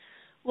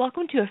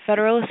Welcome to a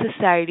Federalist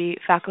Society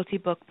Faculty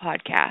Book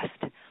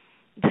Podcast,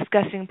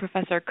 discussing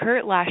Professor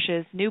Kurt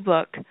Lasch's new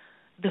book,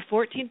 The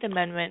 14th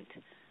Amendment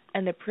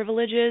and the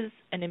Privileges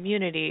and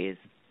Immunities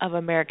of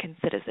American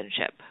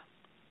Citizenship.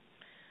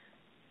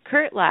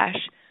 Kurt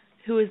Lasch,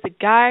 who is the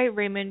Guy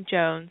Raymond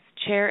Jones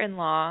Chair in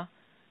Law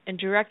and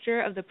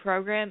Director of the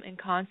Program in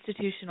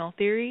Constitutional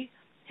Theory,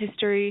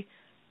 History,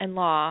 and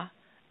Law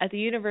at the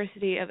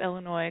University of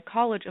Illinois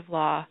College of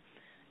Law,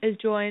 is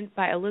joined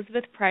by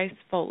Elizabeth Price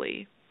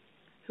Foley,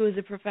 who is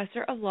a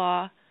professor of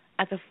law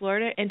at the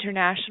Florida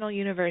International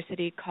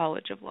University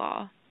College of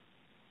Law.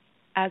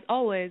 As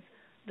always,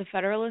 the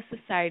Federalist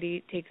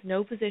Society takes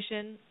no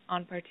position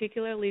on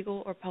particular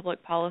legal or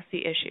public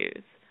policy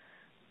issues.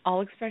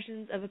 All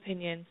expressions of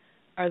opinion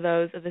are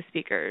those of the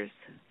speakers.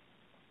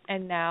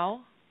 And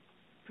now,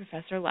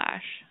 Professor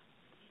Lasch.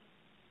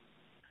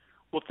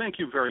 Well, thank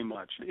you very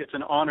much. It's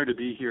an honor to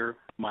be here.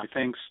 My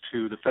thanks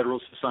to the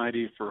Federalist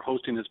Society for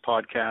hosting this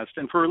podcast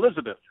and for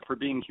Elizabeth for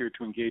being here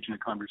to engage in a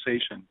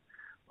conversation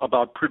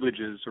about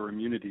privileges or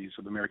immunities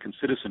of American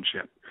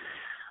citizenship.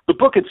 The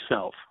book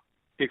itself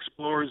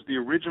explores the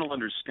original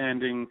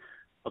understanding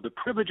of the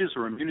Privileges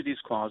or Immunities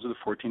Clause of the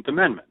 14th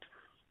Amendment.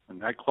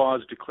 And that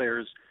clause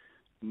declares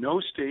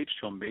no state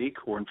shall make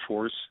or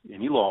enforce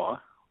any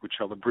law which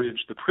shall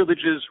abridge the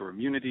privileges or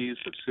immunities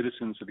of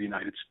citizens of the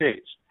United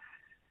States.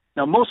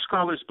 Now, most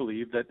scholars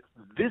believe that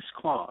this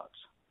clause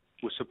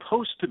was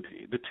supposed to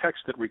be the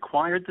text that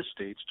required the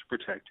states to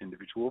protect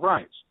individual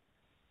rights.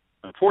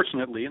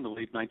 Unfortunately, in the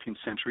late 19th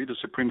century, the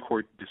Supreme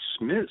Court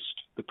dismissed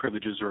the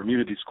Privileges or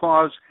Immunities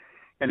Clause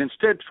and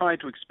instead tried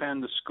to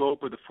expand the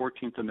scope of the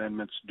 14th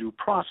Amendment's Due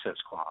Process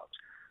Clause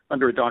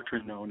under a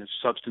doctrine known as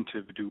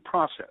substantive due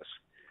process.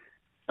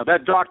 Now,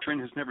 that doctrine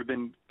has never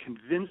been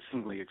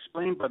convincingly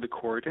explained by the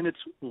court, and it's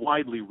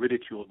widely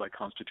ridiculed by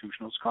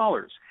constitutional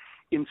scholars.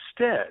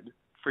 Instead,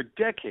 for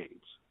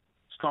decades,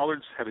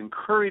 scholars have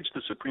encouraged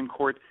the Supreme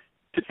Court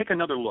to take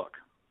another look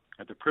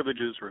at the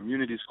Privileges or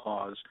Immunities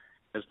Clause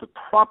as the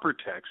proper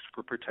text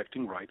for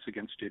protecting rights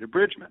against state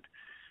abridgment.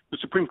 The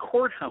Supreme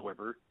Court,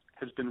 however,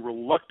 has been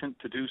reluctant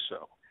to do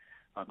so,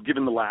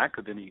 given the lack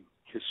of any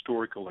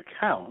historical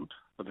account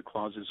of the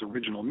clause's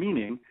original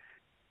meaning,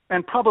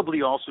 and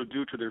probably also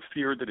due to their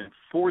fear that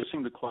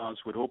enforcing the clause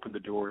would open the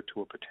door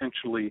to a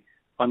potentially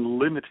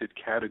unlimited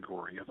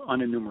category of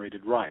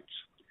unenumerated rights.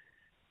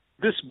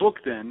 This book,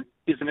 then,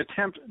 is an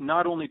attempt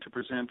not only to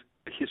present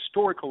a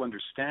historical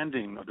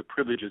understanding of the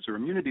Privileges or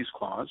Immunities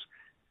Clause,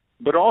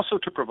 but also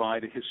to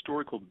provide a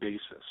historical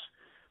basis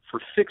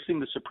for fixing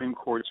the Supreme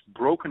Court's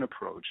broken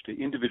approach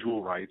to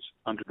individual rights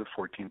under the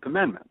 14th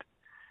Amendment.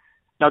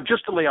 Now,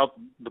 just to lay out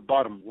the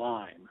bottom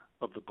line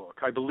of the book,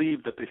 I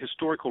believe that the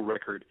historical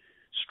record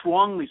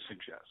strongly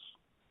suggests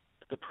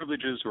that the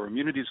Privileges or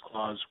Immunities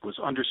Clause was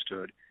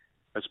understood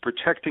as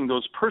protecting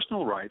those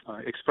personal rights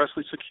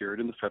expressly secured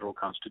in the federal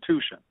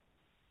Constitution.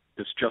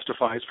 This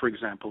justifies, for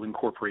example,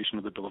 incorporation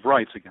of the Bill of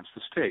Rights against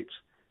the states.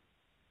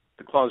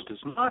 The clause does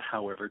not,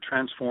 however,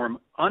 transform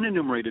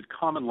unenumerated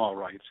common law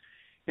rights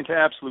into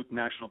absolute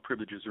national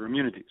privileges or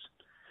immunities.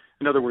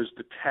 In other words,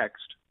 the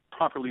text,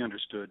 properly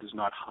understood, does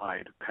not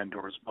hide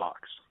Pandora's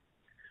box.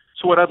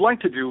 So what I'd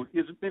like to do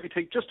is maybe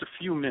take just a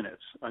few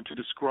minutes to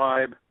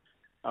describe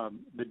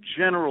the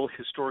general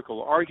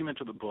historical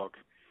argument of the book,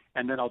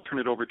 and then I'll turn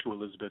it over to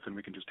Elizabeth and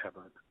we can just have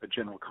a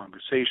general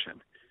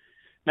conversation.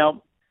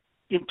 Now,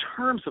 in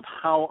terms of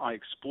how I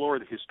explore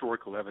the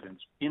historical evidence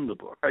in the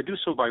book, I do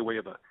so by way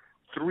of a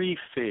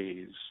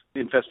three-phase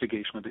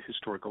investigation of the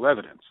historical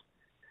evidence.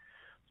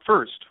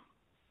 First,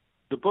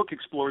 the book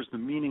explores the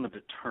meaning of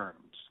the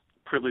terms,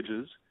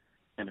 privileges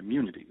and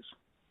immunities,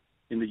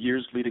 in the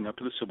years leading up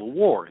to the Civil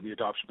War and the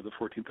adoption of the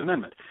 14th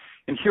Amendment.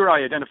 And here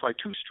I identify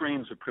two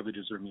strains of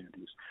privileges or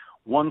immunities.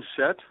 One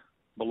set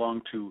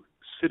belonged to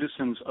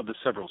citizens of the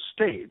several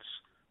states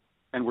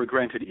and were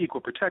granted equal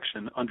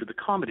protection under the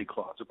Comity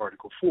Clause of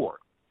Article 4.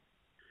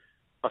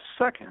 A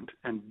second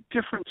and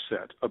different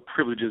set of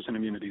privileges and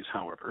immunities,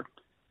 however,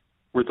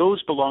 were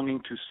those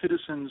belonging to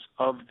citizens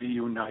of the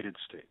United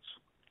States.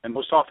 And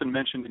most often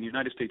mentioned in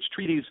United States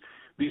treaties,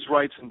 these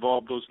rights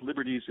involve those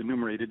liberties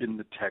enumerated in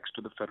the text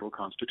of the federal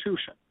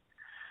Constitution.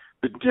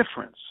 The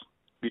difference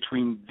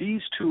between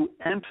these two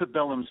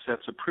antebellum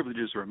sets of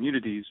privileges or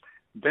immunities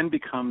then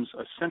becomes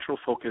a central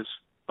focus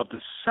of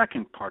the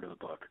second part of the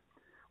book,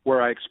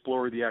 where I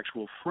explore the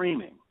actual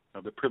framing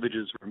of the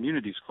Privileges or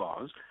Immunities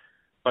Clause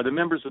by the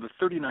members of the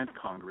 39th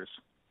Congress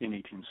in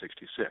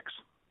 1866.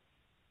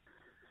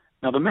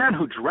 Now, the man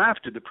who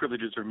drafted the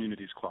Privileges or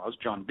Immunities Clause,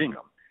 John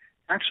Bingham,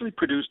 actually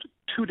produced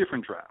two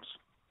different drafts.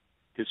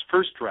 His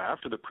first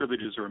draft of the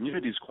Privileges or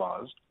Immunities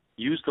Clause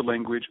used the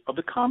language of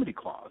the Comity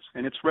Clause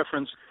and its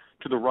reference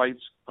to the rights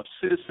of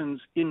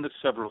citizens in the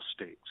several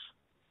states.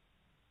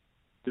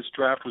 This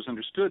draft was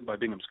understood by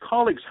Bingham's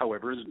colleagues,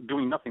 however, as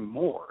doing nothing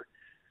more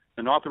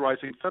than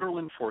authorizing federal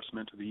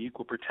enforcement of the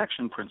equal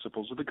protection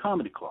principles of the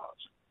Comity Clause.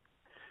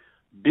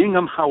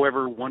 Bingham,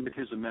 however, wanted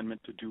his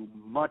amendment to do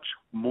much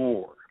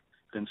more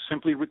than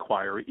simply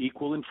require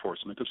equal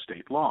enforcement of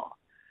state law.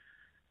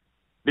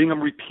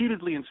 Bingham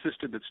repeatedly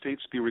insisted that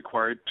states be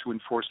required to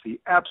enforce the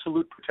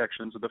absolute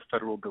protections of the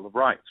Federal Bill of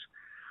Rights.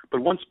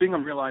 But once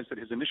Bingham realized that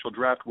his initial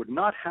draft would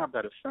not have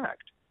that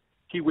effect,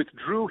 he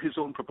withdrew his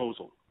own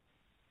proposal,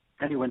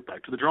 and he went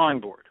back to the drawing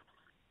board.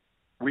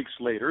 Weeks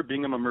later,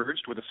 Bingham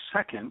emerged with a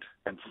second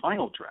and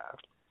final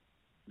draft,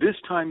 this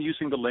time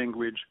using the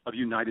language of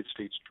United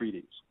States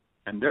treaties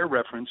and their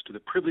reference to the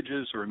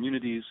privileges or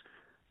immunities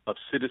of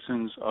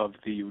citizens of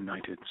the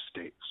United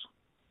States.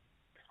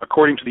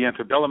 According to the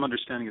antebellum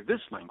understanding of this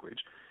language,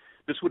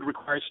 this would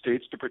require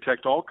states to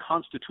protect all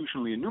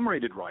constitutionally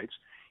enumerated rights,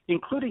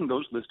 including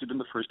those listed in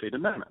the first 8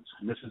 amendments.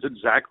 And this is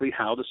exactly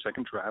how the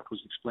second draft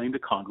was explained to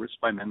Congress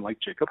by men like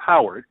Jacob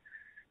Howard,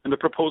 and the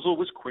proposal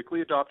was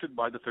quickly adopted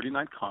by the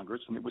 39th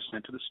Congress, and it was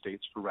sent to the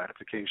states for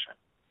ratification.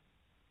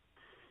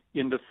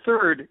 In the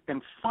third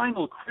and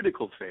final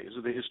critical phase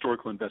of the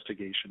historical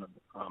investigation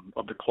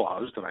of the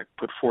clause that I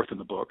put forth in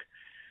the book,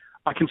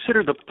 I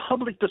consider the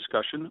public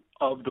discussion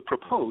of the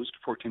proposed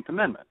 14th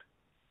Amendment.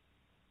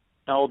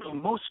 Now, although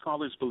most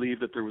scholars believe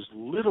that there was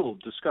little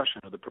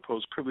discussion of the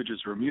proposed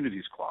privileges or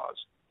immunities clause,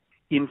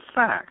 in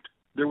fact,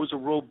 there was a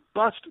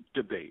robust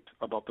debate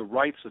about the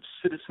rights of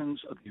citizens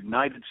of the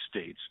United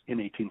States in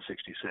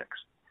 1866.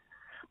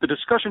 The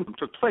discussion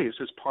took place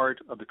as part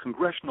of the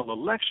congressional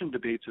election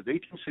debates of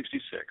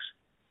 1866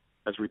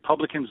 as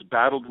Republicans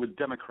battled with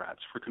Democrats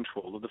for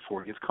control of the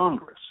 40th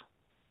Congress.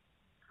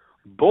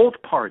 Both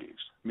parties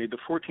made the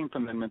 14th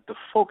Amendment the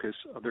focus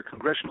of their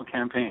congressional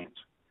campaigns.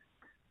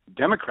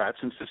 Democrats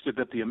insisted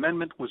that the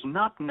amendment was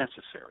not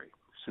necessary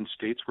since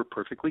states were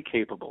perfectly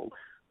capable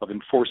of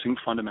enforcing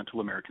fundamental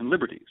American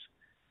liberties.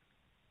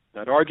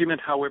 That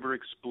argument, however,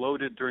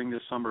 exploded during the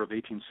summer of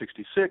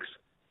 1866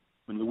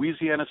 when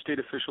Louisiana state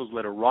officials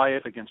led a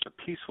riot against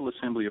a peaceful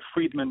assembly of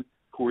freedmen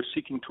who were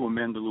seeking to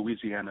amend the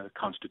Louisiana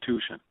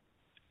Constitution.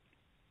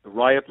 The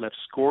riot left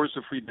scores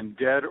of freedmen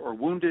dead or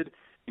wounded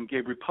and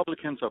gave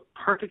Republicans a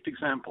perfect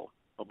example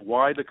of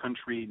why the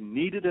country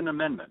needed an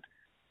amendment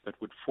that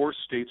would force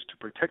states to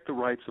protect the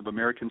rights of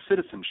American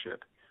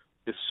citizenship,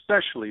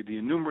 especially the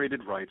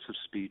enumerated rights of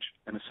speech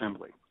and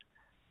assembly.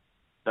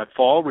 That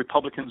fall,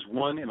 Republicans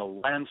won in a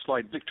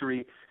landslide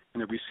victory,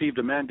 and they received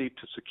a mandate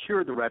to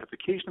secure the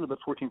ratification of the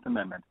 14th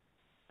Amendment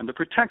and the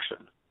protection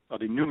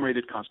of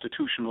enumerated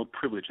constitutional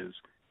privileges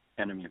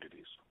and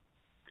immunities.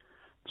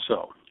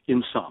 So,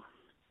 in sum,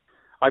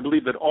 I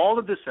believe that all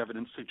of this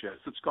evidence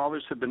suggests that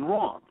scholars have been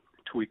wrong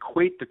to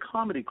equate the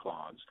comity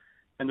clause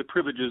and the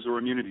privileges or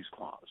immunities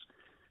clause.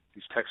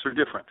 These texts are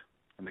different,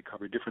 and they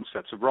cover different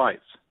sets of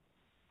rights.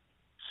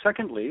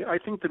 Secondly, I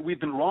think that we've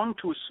been wrong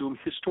to assume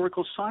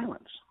historical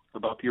silence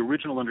about the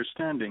original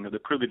understanding of the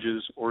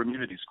privileges or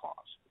immunities clause.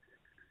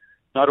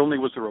 Not only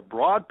was there a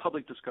broad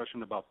public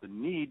discussion about the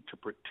need to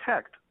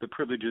protect the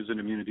privileges and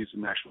immunities of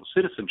national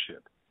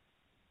citizenship,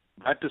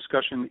 that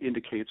discussion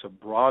indicates a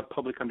broad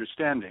public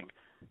understanding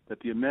that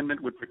the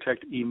amendment would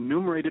protect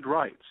enumerated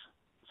rights,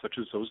 such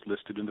as those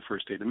listed in the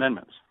first 8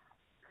 amendments.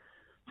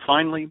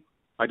 Finally,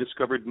 I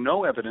discovered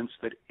no evidence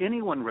that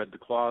anyone read the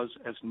clause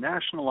as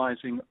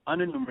nationalizing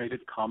unenumerated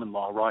common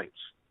law rights.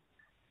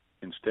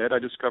 Instead, I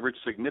discovered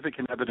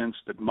significant evidence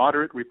that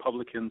moderate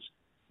Republicans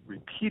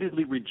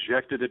repeatedly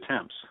rejected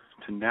attempts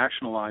to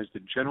nationalize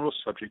the general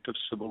subject of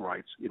civil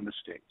rights in the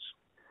states.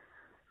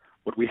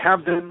 What we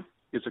have then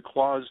is a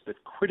clause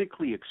that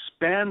critically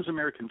expands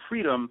American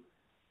freedom,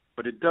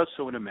 but it does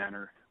so in a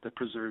manner that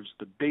preserves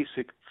the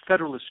basic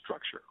federalist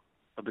structure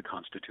of the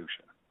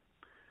Constitution.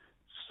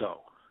 So,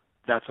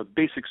 that's a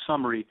basic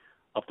summary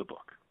of the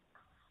book.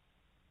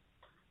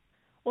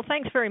 Well,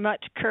 thanks very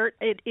much, Kurt.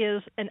 It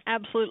is an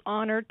absolute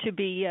honor to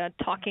be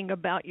talking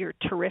about your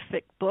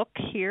terrific book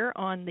here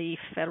on the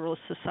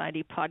Federalist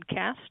Society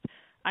podcast.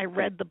 I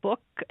read the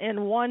book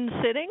in one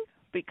sitting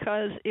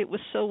because it was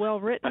so well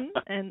written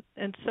and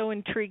so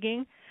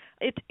intriguing.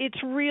 It's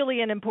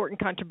really an important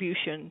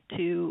contribution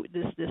to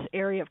this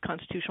area of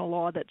constitutional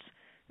law that's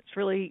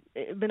really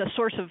been a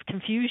source of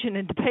confusion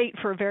and debate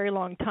for a very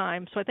long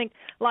time. So I think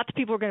lots of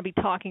people are going to be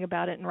talking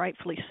about it, and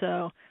rightfully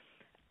so.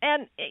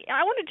 And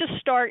I want to just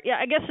start,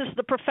 I guess it's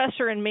the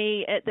professor in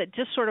me that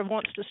just sort of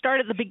wants to start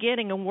at the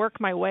beginning and work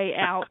my way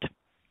out.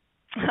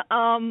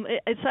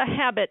 It's a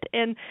habit.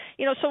 And,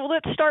 so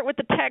let's start with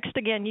the text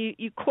again.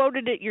 You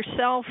quoted it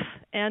yourself,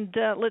 and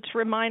let's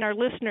remind our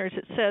listeners.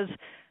 It says,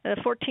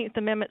 14th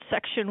Amendment,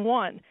 Section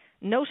 1,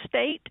 no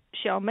state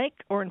shall make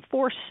or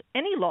enforce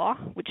any law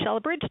which shall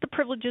abridge the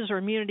privileges or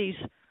immunities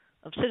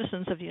of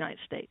citizens of the United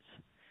States.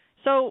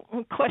 So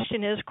the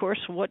question is, of course,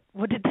 what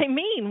did they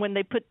mean when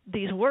they put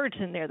these words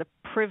in there, the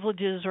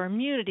privileges or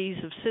immunities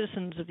of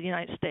citizens of the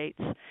United States?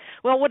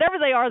 Well, whatever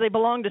they are, they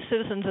belong to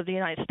citizens of the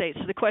United States.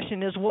 So the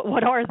question is,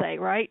 what are they,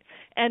 right?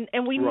 And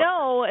we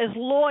know as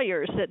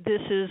lawyers that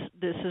this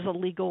is a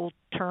legal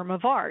term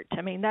of art.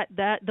 I mean,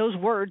 that those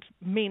words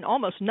mean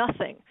almost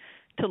nothing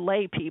to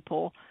lay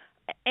people.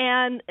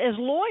 And as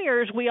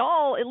lawyers, we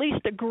all at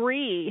least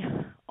agree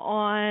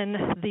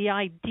on the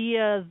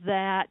idea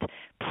that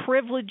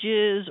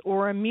privileges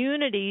or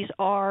immunities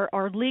are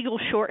legal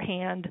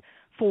shorthand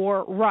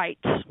for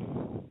rights.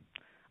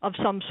 of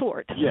some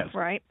sort. Yes.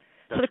 Right?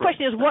 That's so the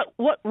question right. is,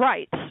 what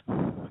rights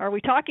are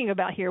we talking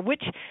about here?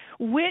 Which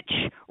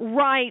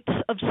rights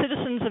of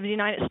citizens of the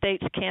United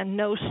States can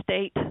no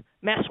state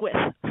mess with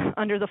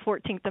under the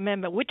 14th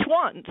Amendment? Which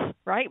ones,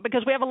 right?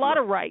 Because we have a lot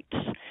of rights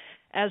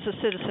as a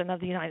citizen of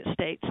the United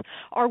States.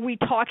 Are we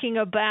talking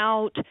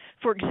about,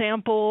 for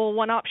example,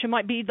 one option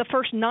might be the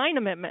first 9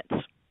 amendments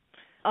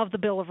of the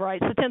Bill of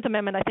Rights. The 10th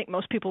Amendment, I think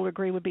most people would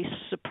agree, would be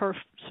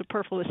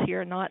superfluous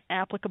here, not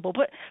applicable.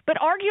 But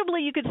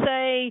arguably, you could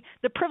say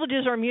the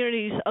privileges or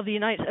immunities of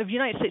United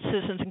States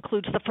citizens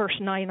includes the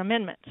first 9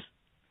 amendments.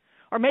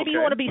 Or maybe you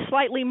want to be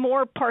slightly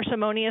more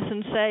parsimonious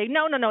and say,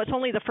 no, it's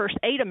only the first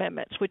 8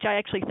 amendments, which I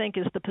actually think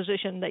is the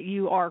position that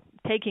you are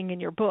taking in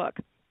your book.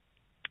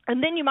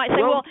 And then you might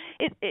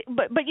say,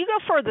 but you go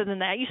further than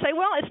that. You say,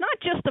 well, it's not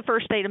just the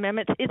first 8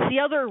 amendments; it's the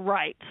other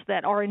rights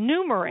that are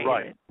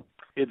enumerated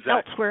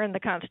elsewhere in the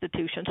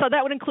Constitution. So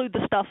that would include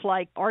the stuff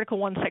like Article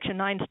 1, Section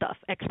 9 stuff,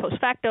 ex post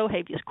facto,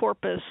 habeas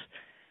corpus,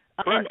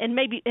 and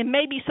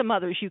maybe some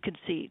others you could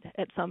cede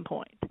at some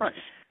point. Right.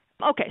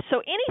 Okay, so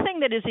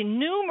anything that is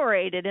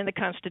enumerated in the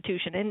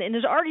Constitution and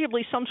is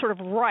arguably some sort of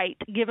right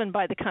given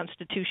by the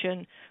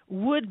Constitution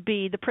would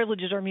be the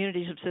privileges or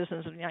immunities of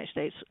citizens of the United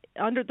States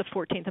under the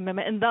 14th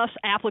Amendment, and thus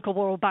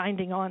applicable or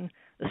binding on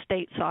the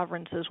state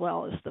sovereigns as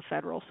well as the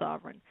federal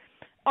sovereign.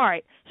 All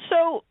right,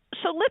 so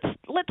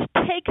let's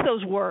take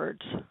those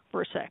words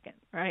for a second,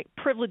 right?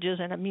 Privileges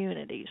and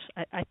immunities.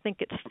 I think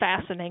it's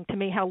fascinating to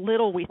me how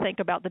little we think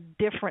about the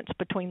difference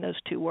between those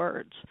two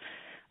words.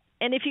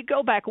 And if you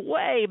go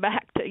way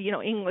back to,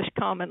 English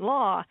common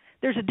law,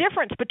 there's a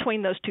difference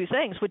between those two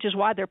things, which is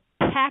why they're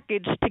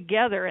packaged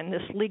together in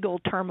this legal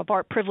term of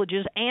art,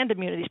 privileges and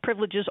immunities,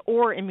 privileges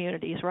or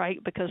immunities,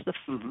 right? Because the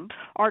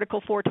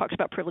Article 4 talks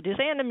about privileges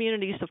and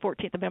immunities, the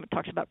 14th Amendment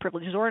talks about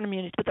privileges or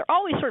immunities, but they're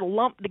always sort of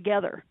lumped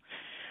together.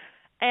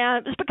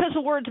 And it's because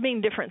the words mean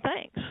different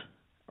things,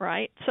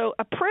 right? So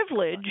a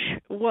privilege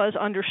was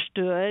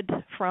understood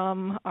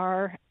from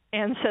our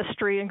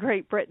ancestry in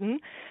Great Britain,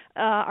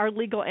 our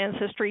legal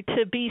ancestry,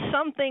 to be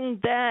something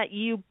that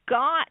you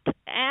got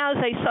as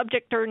a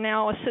subject or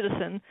now a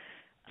citizen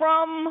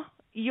from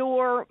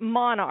your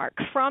monarch,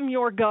 from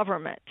your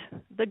government.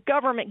 The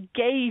government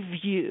gave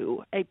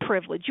you a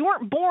privilege. You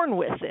weren't born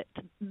with it.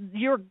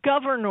 Your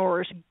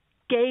governors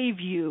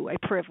gave you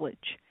a privilege.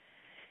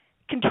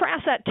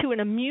 Contrast that to an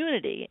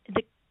immunity.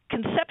 The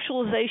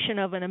conceptualization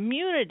of an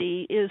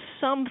immunity is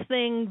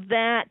something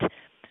that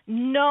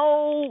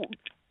no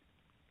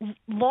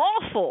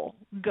lawful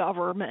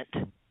government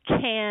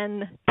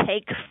can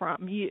take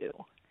from you.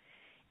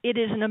 It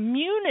is an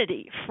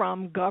immunity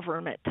from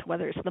government,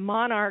 whether it's the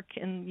monarch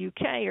in the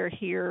UK or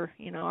here,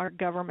 our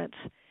governments,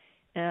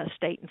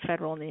 state and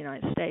federal in the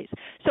United States.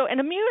 So an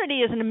immunity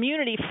is an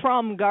immunity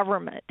from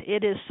government.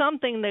 It is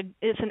something that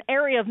it's an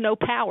area of no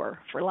power,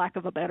 for lack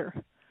of a better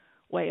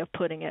way of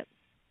putting it.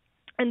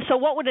 And so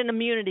what would an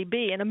immunity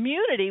be? An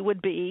immunity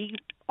would be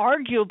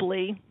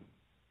arguably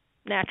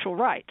natural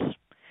rights.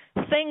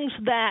 Things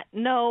that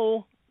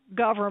no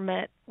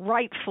government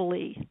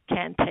rightfully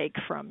can take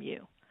from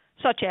you,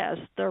 such as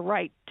the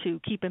right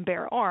to keep and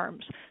bear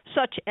arms,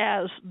 such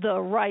as the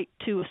right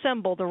to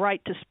assemble, the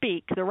right to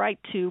speak, the right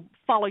to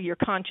follow your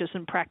conscience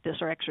and practice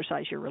or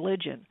exercise your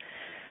religion.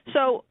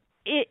 So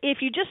if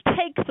you just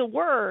take the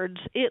words,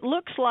 it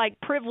looks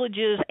like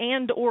privileges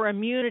and or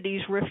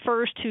immunities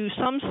refers to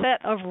some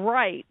set of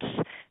rights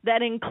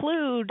that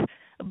include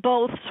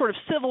both sort of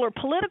civil or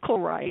political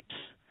rights,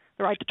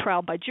 the right to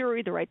trial by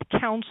jury, the right to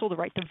counsel, the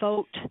right to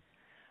vote,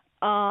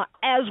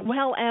 as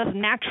well as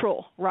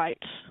natural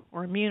rights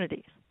or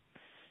immunities.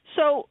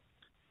 So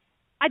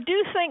I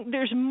do think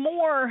there's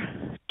more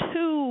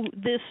to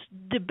this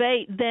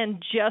debate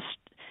than just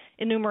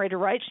enumerated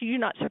rights. You're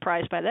not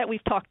surprised by that.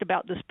 We've talked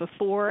about this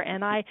before,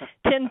 and I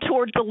tend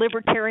towards the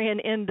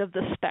libertarian end of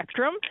the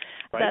spectrum.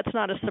 Right. That's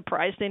not a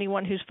surprise to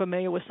anyone who's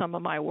familiar with some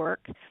of my work.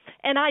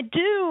 And I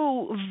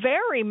do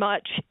very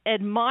much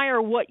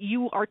admire what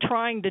you are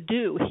trying to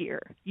do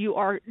here. You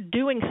are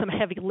doing some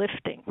heavy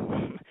lifting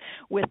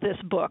with this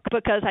book,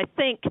 because I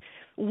think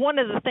one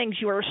of the things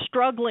you are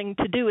struggling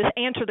to do is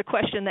answer the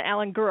question that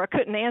Alan Gura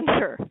couldn't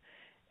answer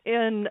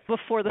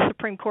before the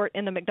Supreme Court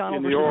in the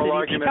McDonald versus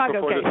City of Chicago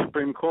before case. The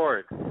Supreme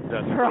Court.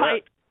 That's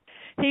right.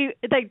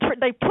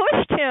 They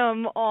pushed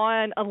him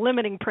on a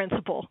limiting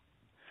principle,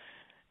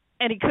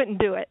 and he couldn't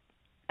do it.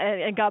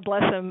 And God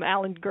bless him,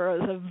 Alan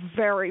Gura is a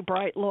very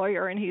bright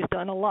lawyer, and he's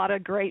done a lot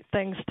of great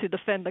things to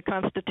defend the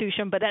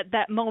Constitution. But at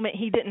that moment,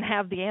 he didn't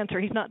have the answer.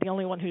 He's not the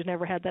only one who's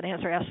never had that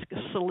answer. Ask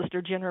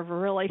Solicitor General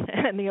Verrilli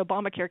in the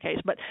Obamacare case.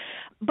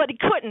 But he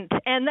couldn't,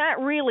 and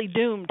that really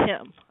doomed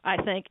him, I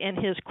think, in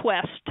his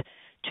quest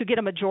to get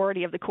a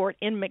majority of the court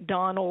in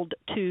McDonald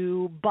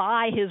to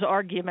buy his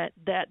argument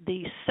that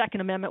the Second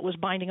Amendment was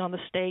binding on the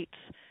states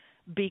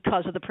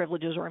because of the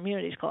Privileges or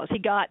Immunities Clause. He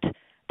got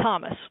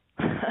Thomas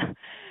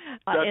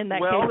in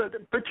that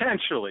case.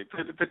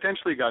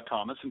 Potentially got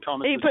Thomas, and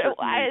Thomas.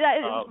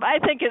 I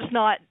think it's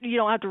not. You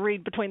don't have to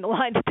read between the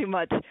lines too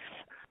much.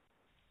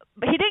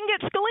 But he didn't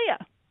get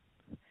Scalia.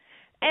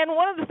 And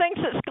one of the things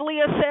that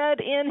Scalia said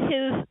in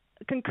his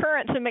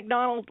concurrence in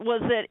McDonald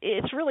was that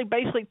it's really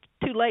basically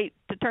too late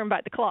to turn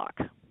back the clock.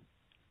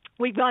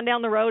 We've gone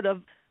down the road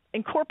of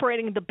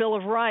incorporating the Bill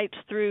of Rights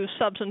through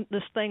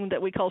this thing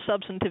that we call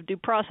substantive due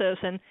process,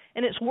 and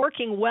it's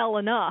working well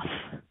enough.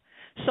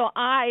 So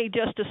I,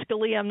 Justice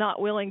Scalia, am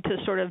not willing to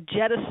sort of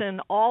jettison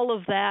all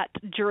of that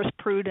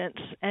jurisprudence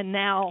and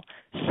now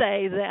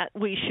say that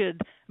we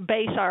should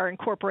base our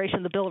incorporation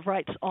of the Bill of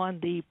Rights on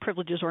the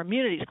Privileges or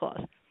Immunities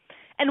Clause.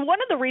 And one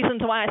of the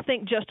reasons why I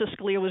think Justice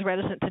Scalia was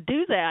reticent to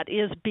do that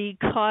is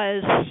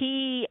because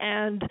he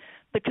and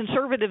the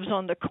conservatives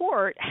on the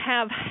court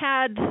have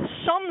had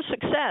some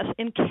success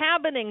in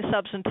cabining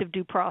substantive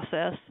due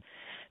process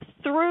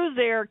through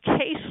their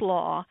case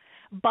law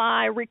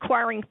by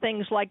requiring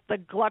things like the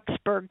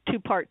Glucksberg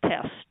two-part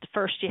test.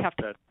 First, you have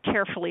to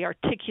carefully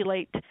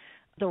articulate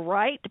the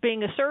right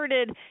being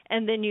asserted,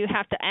 and then you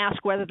have to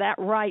ask whether that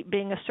right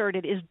being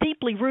asserted is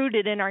deeply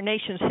rooted in our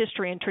nation's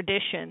history and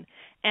tradition.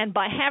 And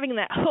by having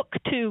that hook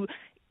to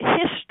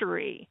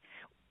history,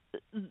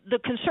 the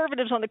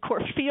conservatives on the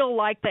court feel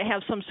like they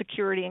have some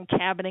security in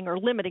cabining or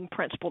limiting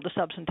principle to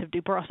substantive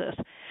due process.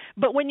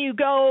 But when you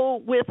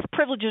go with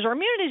privileges or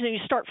immunities and you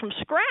start from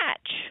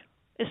scratch,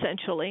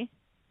 essentially,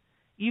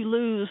 you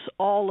lose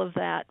all of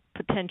that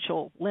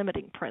potential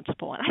limiting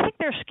principle. And I think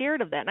they're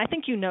scared of that, and I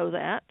think you know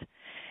that.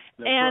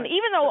 That's and right.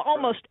 even though That's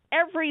almost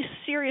every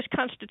serious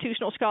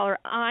constitutional scholar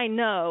I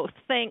know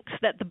thinks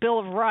that the Bill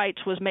of Rights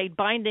was made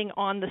binding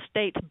on the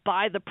states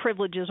by the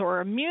Privileges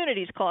or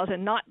Immunities Clause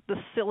and not the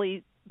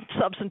silly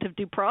substantive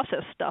due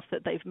process stuff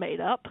that they've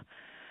made up,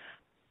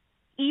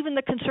 even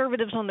the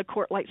conservatives on the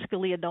court like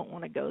Scalia don't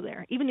want to go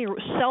there. Even the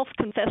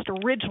self-confessed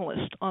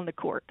originalists on the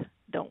court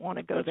don't want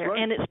to go That's there.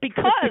 right. And it's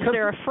because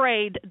they're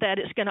afraid that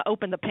it's going to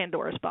open the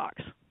Pandora's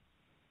box.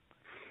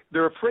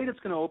 They're afraid it's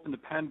going to open the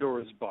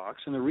Pandora's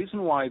box, and the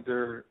reason why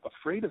they're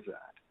afraid of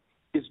that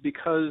is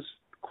because,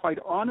 quite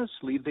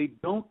honestly, they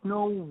don't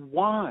know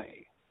why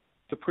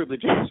the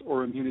Privileges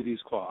or Immunities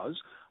Clause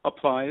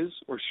applies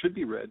or should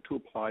be read to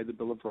apply the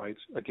Bill of Rights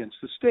against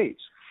the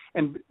states.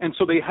 And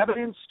so they have an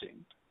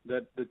instinct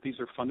that these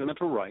are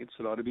fundamental rights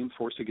that ought to be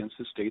enforced against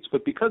the states,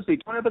 but because they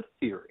don't have a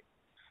theory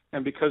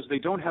and because they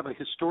don't have a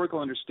historical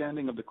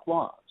understanding of the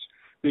clause,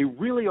 they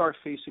really are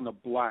facing a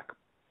black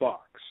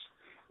box.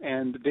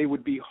 And they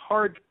would be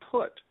hard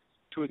put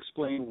to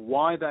explain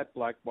why that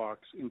black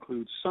box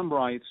includes some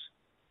rights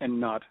and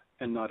not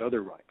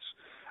other rights.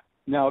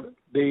 Now,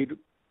 they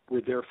were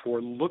therefore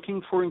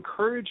looking for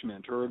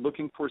encouragement or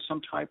looking for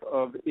some type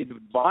of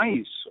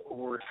advice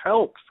or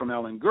help from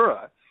Alan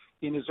Gura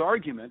in his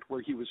argument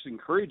where he was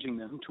encouraging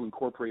them to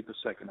incorporate the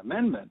Second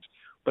Amendment,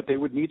 but they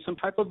would need some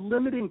type of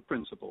limiting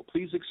principle.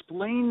 Please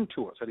explain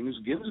to us. I think it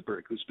was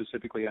Ginsburg who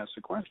specifically asked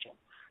the question.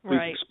 Please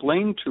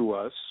explain to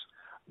us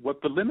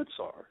what the limits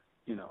are,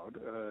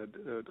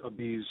 of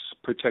these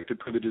protected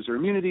privileges or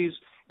immunities.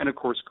 And of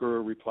course,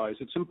 Gura replies,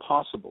 it's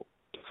impossible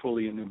to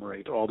fully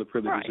enumerate all the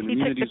privileges and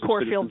immunities. He took the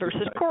Corfield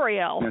versus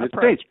Coryell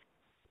approach.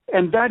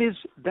 And that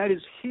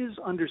is his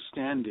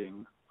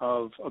understanding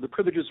of the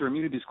Privileges or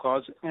Immunities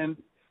Clause, and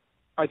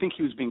I think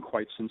he was being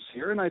quite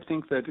sincere, and I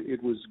think that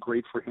it was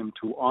great for him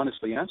to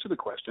honestly answer the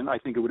question. I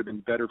think it would have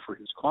been better for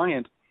his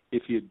client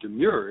if he had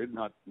demurred,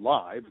 not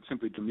lied, but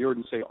simply demurred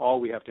and say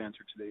all we have to answer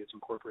today is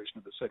incorporation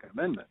of the Second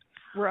Amendment.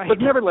 Right. But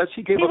nevertheless,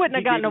 he wouldn't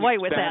have gotten away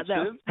with that,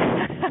 though.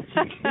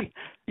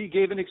 he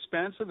gave an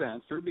expansive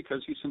answer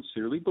because he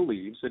sincerely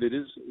believes that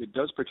it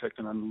does protect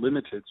an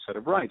unlimited set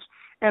of rights.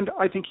 And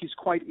I think he's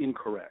quite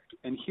incorrect.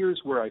 And here's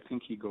where I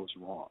think he goes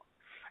wrong.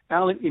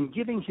 Alan, in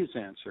giving his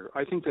answer,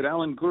 I think that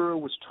Alan Gura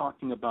was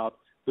talking about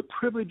the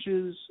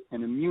privileges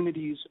and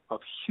immunities of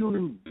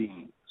human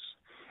beings.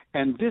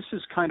 And this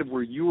is kind of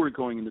where you were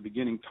going in the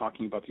beginning,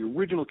 talking about the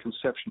original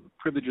conception of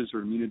privileges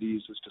or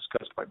immunities as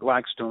discussed by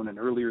Blackstone and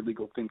earlier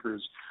legal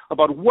thinkers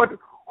about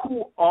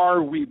who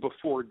are we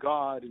before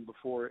God and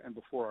before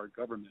our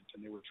government.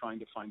 And they were trying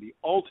to find the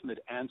ultimate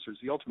answers,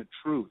 the ultimate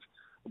truth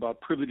about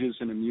privileges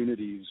and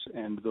immunities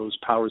and those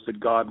powers that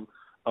God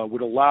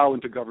would allow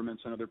into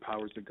governments and other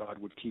powers that God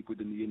would keep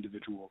within the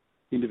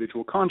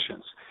individual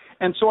conscience.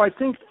 And so I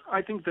think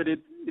that it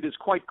is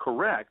quite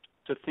correct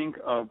to think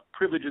of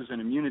privileges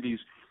and immunities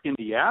in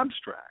the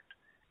abstract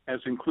as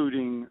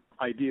including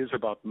ideas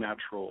about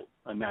natural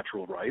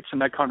rights,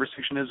 and that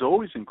conversation has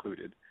always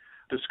included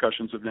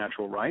discussions of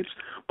natural rights,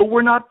 but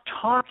we're not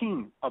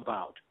talking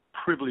about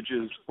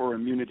privileges or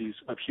immunities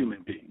of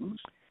human beings.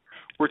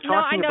 We're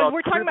talking about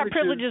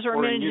privileges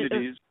or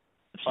immunities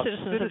of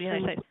citizens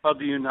of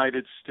the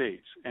United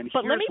States. And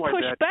but let me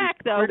push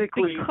back, though,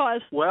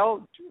 because...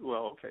 Well,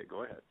 okay,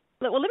 go ahead.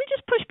 Well, let me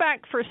just push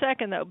back for a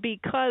second, though,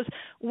 because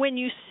when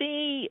you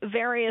see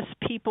various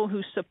people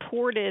who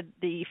supported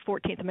the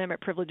 14th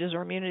Amendment Privileges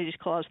or Immunities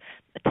Clause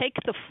take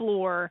the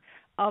floor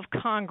of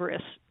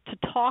Congress to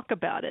talk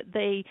about it,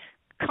 they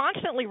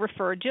constantly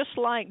refer, just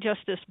like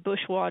Justice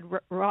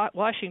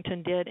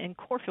Washington did in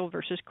Corfield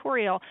versus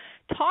Coryell,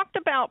 talked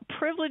about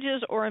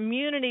privileges or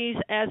immunities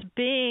as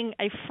being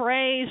a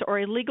phrase or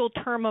a legal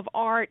term of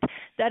art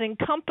that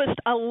encompassed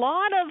a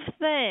lot of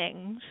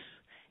things,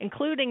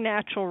 including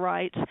natural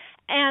rights,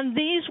 and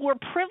these were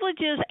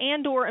privileges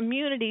and or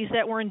immunities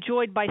that were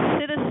enjoyed by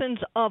citizens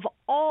of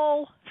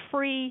all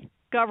free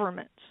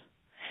governments.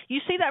 You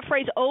see that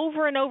phrase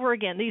over and over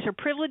again. These are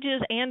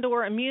privileges and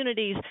or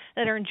immunities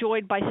that are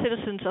enjoyed by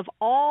citizens of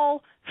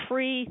all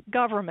free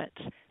governments.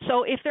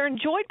 So if they're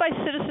enjoyed by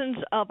citizens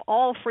of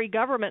all free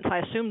governments, I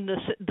assume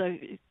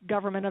the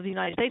government of the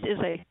United States is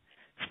a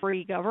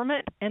free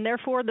government, and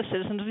therefore the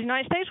citizens of the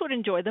United States would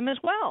enjoy them as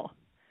well.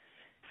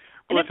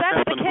 And if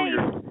that's the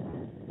case,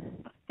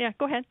 yeah,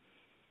 go ahead.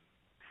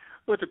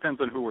 Well, it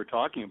depends on who we're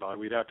talking about.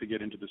 We'd have to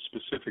get into the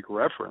specific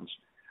reference.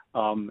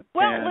 Let's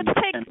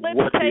take.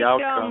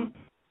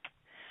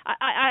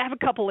 I have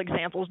a couple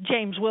examples.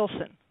 James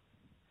Wilson.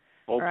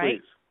 Oh, right?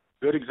 Please.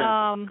 Good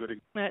example.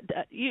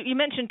 You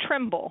mentioned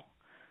Trimble,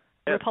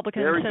 a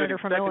Republican senator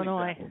from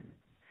Illinois. Example.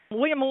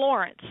 William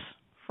Lawrence,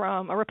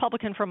 a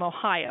Republican from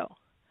Ohio.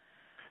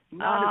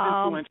 Not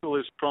as influential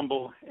as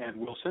Trimble and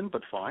Wilson,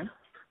 but fine.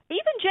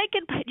 Even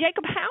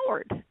Jacob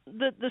Howard,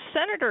 the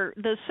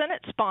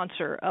Senate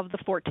sponsor of the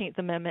 14th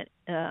Amendment,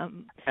 I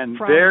think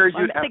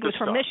it was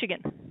from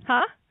Michigan.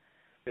 Huh?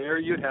 There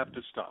you'd have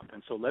to stop.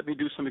 And so let me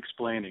do some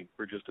explaining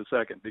for just a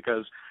second,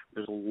 because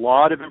there's a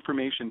lot of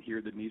information here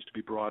that needs to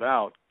be brought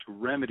out to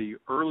remedy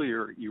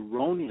earlier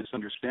erroneous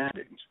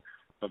understandings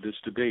of this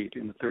debate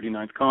in the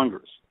 39th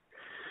Congress.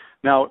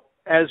 Now,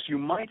 as you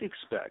might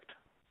expect,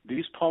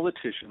 these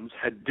politicians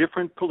had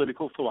different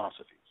political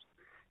philosophies,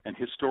 and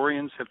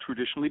historians have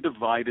traditionally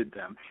divided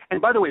them. And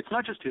by the way, it's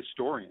not just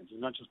historians,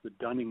 it's not just the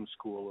Dunning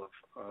School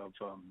of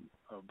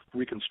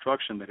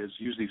Reconstruction that has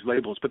used these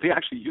labels, but they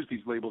actually use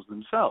these labels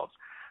themselves.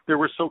 There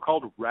were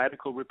so-called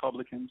radical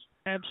Republicans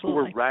who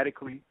were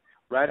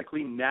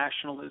radically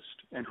nationalist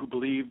and who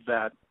believed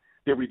that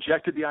they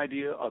rejected the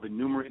idea of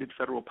enumerated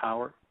federal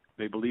power.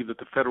 They believed that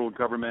the federal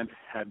government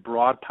had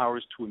broad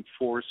powers to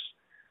enforce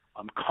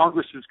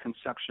Congress's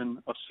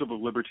conception of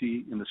civil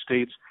liberty in the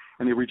states,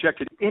 and they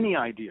rejected any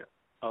idea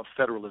of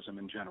federalism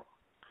in general.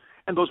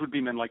 And those would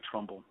be men like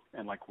Trimble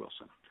and like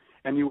Wilson.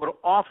 And you would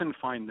often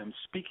find them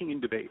speaking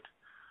in debate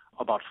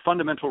about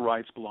fundamental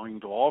rights belonging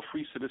to all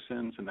free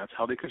citizens, and that's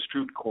how they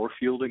construed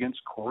Corfield against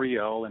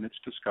Coryell and its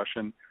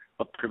discussion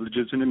of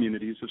privileges and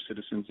immunities of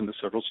citizens in the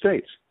several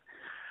states.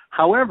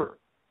 However,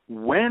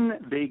 when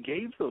they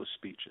gave those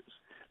speeches,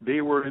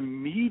 they were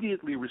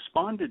immediately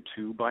responded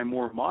to by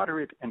more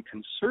moderate and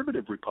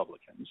conservative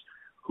Republicans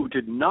who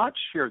did not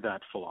share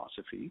that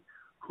philosophy,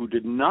 who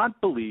did not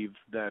believe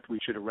that we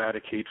should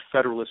eradicate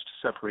federalist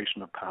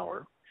separation of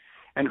power,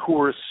 and who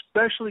were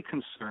especially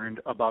concerned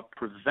about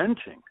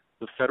preventing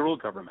the federal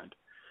government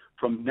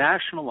from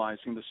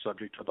nationalizing the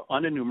subject of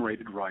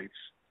unenumerated rights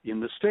in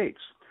the states.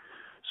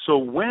 So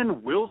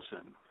when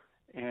Wilson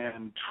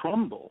and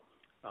Trimble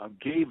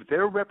gave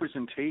their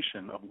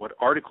representation of what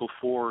Article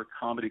 4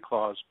 Comedy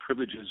Clause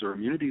privileges or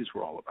immunities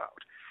were all about,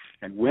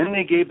 and when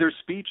they gave their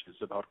speeches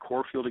about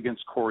Corfield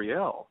against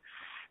Coryell,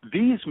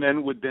 these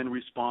men would then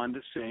respond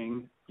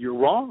saying, "You're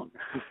wrong.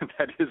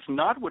 That is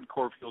not what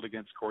Corfield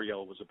against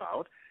Coryell was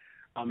about.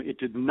 It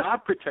did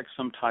not protect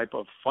some type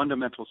of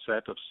fundamental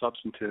set of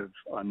substantive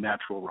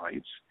natural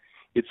rights.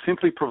 It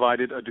simply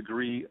provided a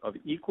degree of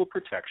equal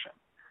protection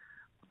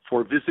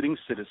for visiting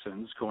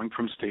citizens going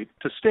from state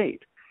to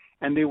state."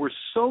 And they were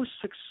so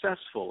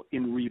successful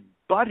in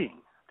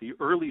rebutting the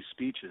early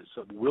speeches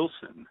of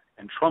Wilson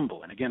and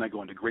Trimble, and again, I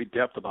go into great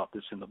depth about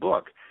this in the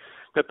book,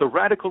 that the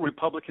radical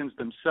Republicans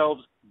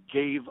themselves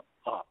gave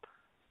up.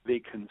 They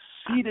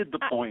conceded the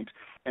point,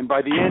 and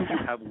by the end, you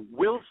have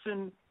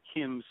Wilson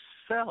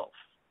himself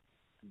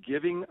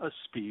giving a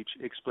speech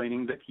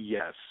explaining that,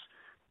 yes,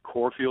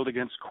 Corfield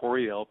against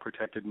Coryell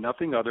protected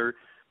nothing other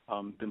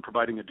than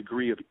providing a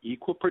degree of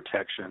equal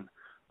protection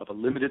of a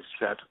limited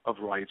set of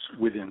rights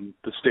within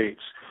the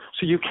states.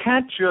 So you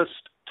can't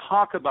just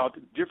talk about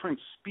different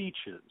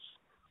speeches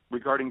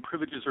regarding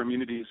privileges or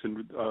immunities in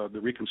the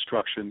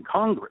Reconstruction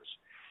Congress.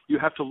 You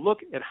have to look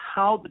at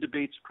how the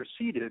debates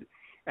proceeded,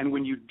 and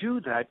when you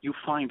do that, you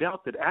find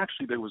out that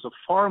actually there was a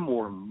far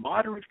more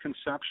moderate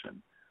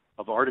conception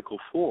of Article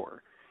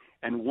 4,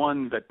 and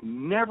one that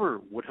never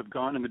would have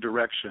gone in the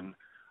direction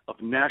of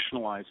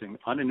nationalizing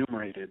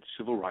unenumerated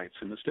civil rights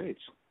in the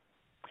states.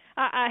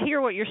 I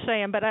hear what you're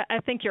saying, but I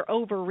think you're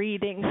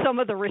overreading some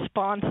of the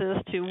responses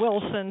to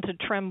Wilson, to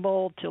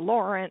Trimble, to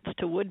Lawrence,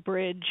 to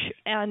Woodbridge.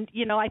 And,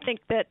 I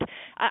think that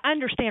I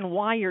understand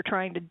why you're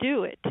trying to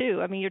do it,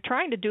 too. I mean, you're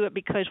trying to do it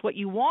because what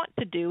you want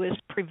to do is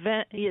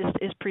present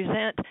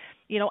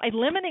a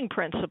limiting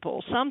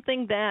principle,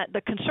 something that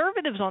the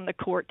conservatives on the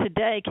court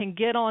today can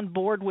get on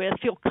board with,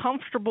 feel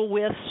comfortable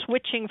with,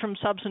 switching from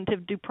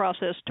substantive due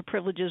process to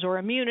privileges or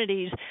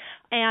immunities,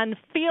 and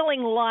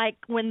feeling like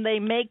when they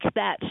make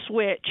that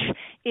switch,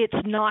 it's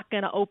not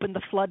going to open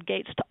the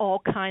floodgates to all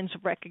kinds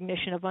of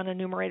recognition of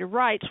unenumerated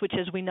rights, which,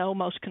 as we know,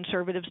 most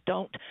conservatives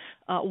don't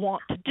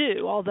want to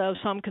do, although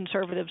some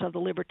conservatives of the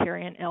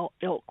libertarian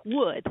ilk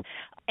would.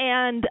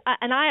 And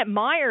I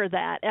admire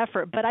that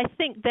effort, but I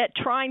think that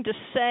trying to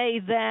say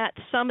that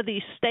some of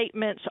these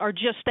statements are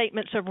just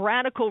statements of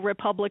radical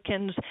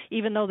Republicans,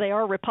 even though they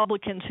are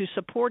Republicans who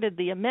supported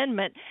the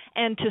amendment,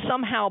 and to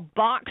somehow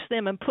box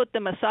them and put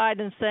them aside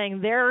and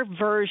saying their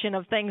version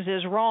of things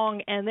is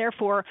wrong, and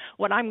therefore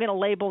what I'm going to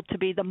label to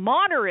be the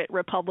moderate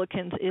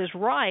Republicans is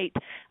right,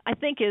 I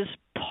think is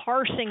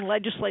parsing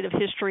legislative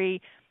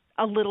history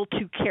a little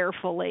too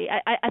carefully.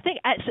 I think,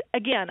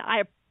 again,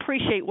 I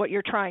appreciate what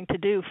you're trying to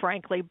do,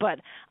 frankly, but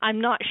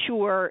I'm not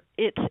sure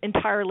it's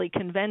entirely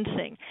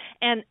convincing.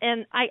 And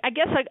I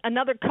guess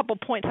another couple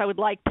points I would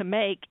like to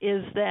make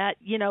is that,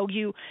 you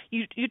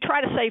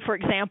try to say, for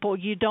example,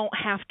 you don't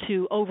have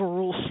to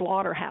overrule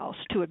Slaughterhouse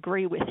to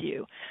agree with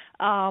you.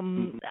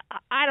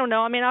 I don't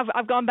know. I mean,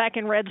 I've gone back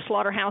and read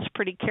Slaughterhouse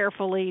pretty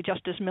carefully,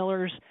 Justice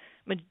Miller's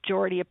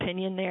majority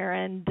opinion there,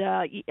 and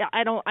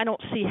I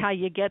don't see how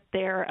you get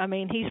there. I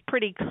mean, he's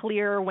pretty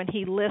clear when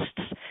he lists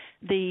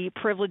the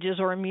privileges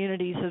or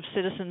immunities of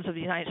citizens of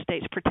the United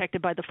States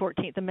protected by the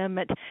 14th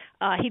Amendment.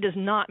 He does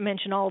not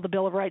mention all of the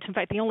Bill of Rights. In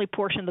fact, the only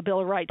portion of the Bill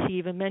of Rights he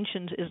even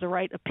mentions is the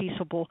right of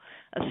peaceable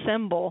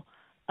assembly.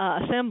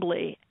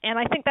 And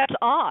I think that's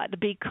odd,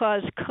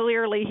 because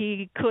clearly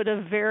he could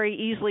have very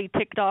easily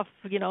ticked off,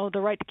 the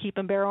right to keep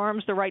and bear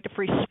arms, the right to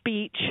free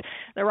speech,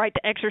 the right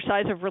to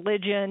exercise of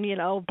religion,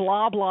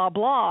 blah, blah,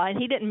 blah. And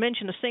he didn't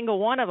mention a single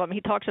one of them. He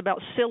talks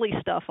about silly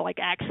stuff like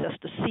access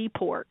to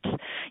seaports,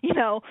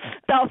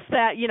 stuff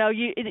that,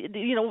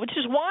 which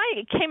is why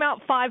it came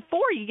out 5-4.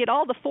 You get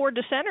all the 4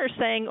 dissenters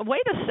saying,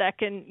 wait a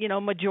second,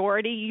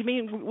 majority, you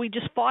mean we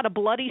just fought a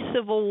bloody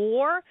civil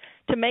war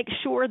to make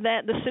sure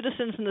that the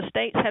citizens in the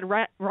states had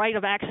right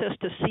of access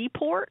to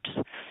seaports?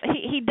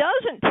 He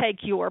doesn't take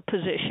your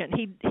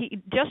position.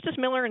 Justice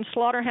Miller in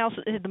Slaughterhouse,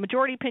 the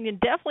majority opinion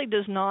definitely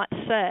does not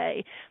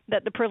say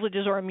that the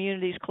Privileges or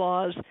Immunities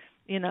Clause,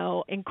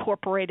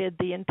 incorporated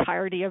the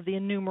entirety of the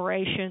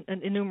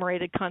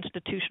enumerated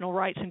constitutional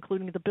rights,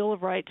 including the Bill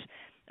of Rights,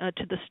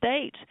 to the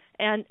states.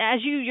 And as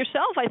you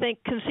yourself, I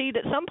think, concede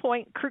at some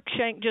point,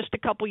 Cruikshank just a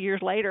couple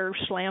years later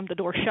slammed the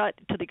door shut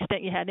to the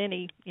extent you had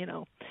any,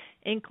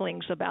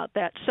 inklings about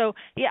that. So,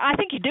 yeah, I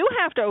think you do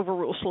have to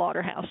overrule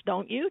Slaughterhouse,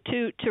 don't you,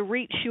 to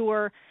reach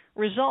your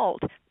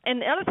result.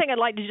 And the other thing I'd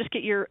like to just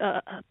get your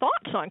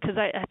thoughts on, because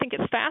I think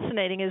it's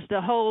fascinating, is the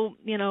whole,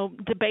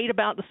 debate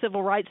about the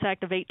Civil Rights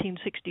Act of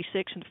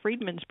 1866 and the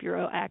Freedmen's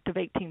Bureau Act of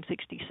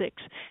 1866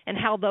 and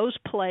how those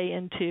play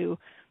into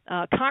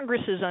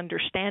Congress's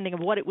understanding of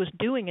what it was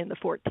doing in the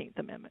 14th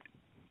Amendment.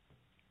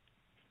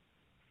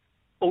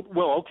 Oh,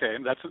 well, okay.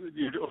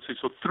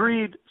 So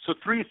three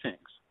things,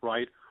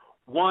 right?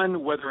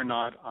 One, whether or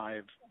not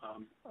I've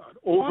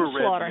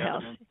overread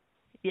Slaughterhouse. the evidence.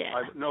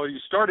 Yeah.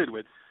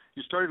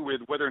 You started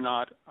with whether or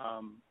not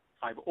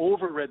I've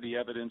overread the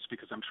evidence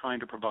because I'm trying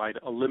to provide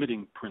a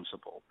limiting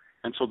principle,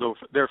 and so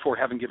therefore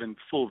haven't given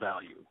full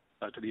value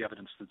to the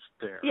evidence that's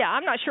there. Yeah,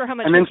 I'm not sure how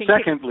much and then we can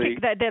secondly,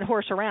 kick that dead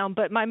horse around,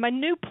 but my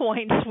new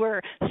points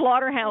were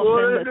Slaughterhouse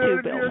and the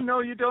two bills.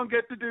 No, you don't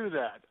get to do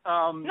that.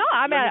 No,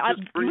 I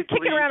mean, we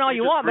kick it around all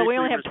you want, but we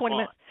only have 20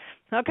 minutes.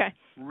 Okay.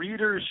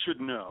 Readers should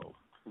know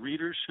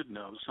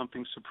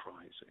something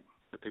surprising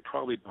that they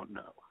probably don't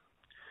know.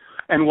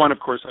 And one, of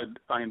course,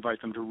 I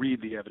invite them to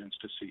read the evidence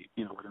to see,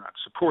 whether or not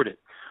support it.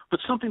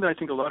 But something that I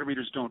think a lot of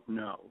readers don't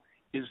know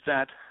is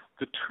that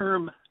the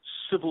term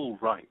civil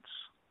rights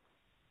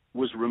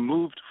was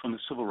removed from the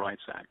Civil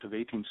Rights Act of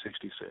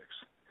 1866.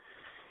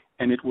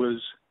 And it was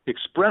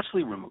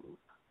expressly removed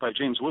by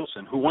James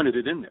Wilson, who wanted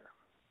it in there,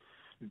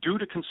 due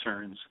to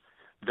concerns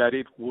that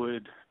it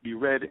would be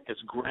read as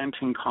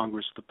granting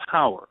Congress the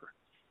power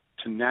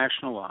to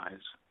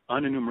nationalize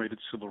unenumerated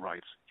civil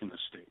rights in the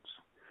states.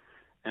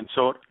 And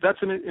so that's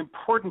an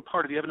important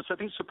part of the evidence. I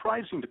think it's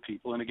surprising to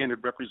people. And again, it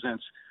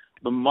represents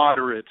the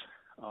moderate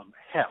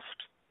heft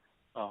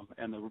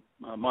and the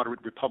moderate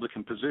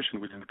Republican position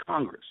within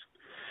Congress.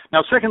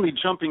 Now, secondly,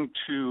 jumping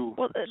to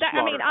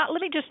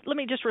let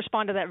me just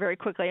respond to that very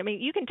quickly. I mean,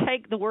 you can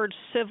take the word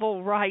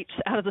civil rights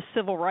out of the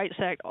Civil Rights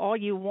Act all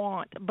you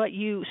want, but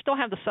you still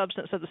have the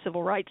substance of the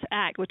Civil Rights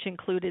Act, which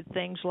included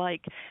things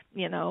like,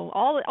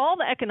 all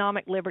the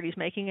economic liberties,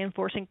 making and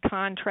enforcing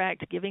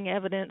contracts, giving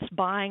evidence,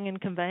 buying and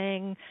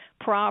conveying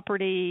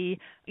property,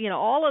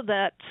 all of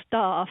that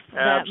stuff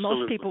that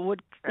most people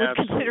would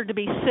consider to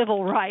be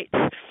civil rights.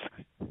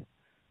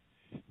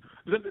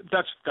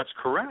 That's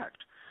correct.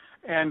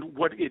 And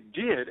what it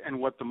did, and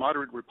what the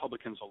moderate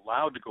Republicans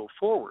allowed to go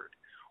forward,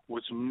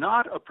 was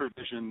not a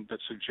provision that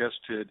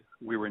suggested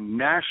we were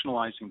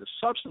nationalizing the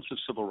substance of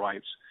civil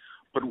rights,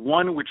 but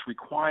one which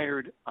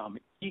required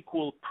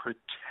equal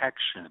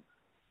protection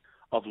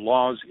of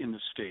laws in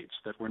the states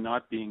that were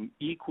not being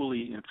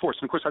equally enforced.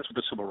 And of course, that's what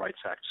the Civil Rights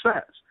Act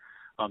says,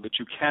 that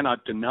you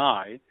cannot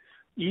deny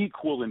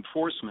equal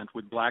enforcement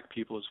with black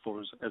people as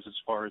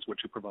far as what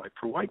you provide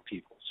for white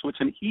people. So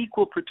it's an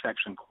equal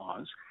protection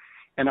clause.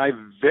 And I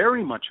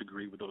very much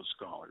agree with those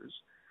scholars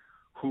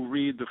who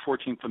read the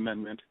 14th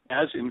Amendment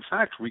as, in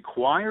fact,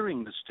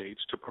 requiring the states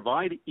to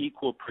provide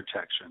equal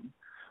protection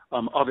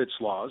of its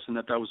laws, and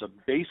that was a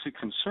basic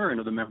concern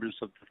of the members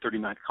of the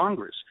 39th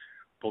Congress,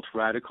 both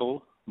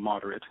radical,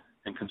 moderate,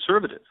 and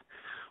conservative.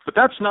 But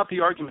that's not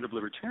the argument of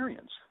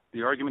libertarians.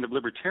 The argument of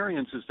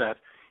libertarians is that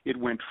it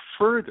went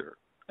further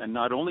and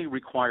not only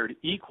required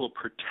equal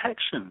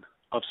protection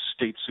of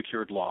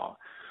state-secured law,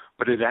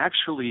 but it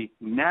actually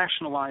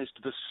nationalized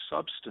the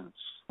substance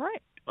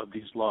of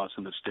these laws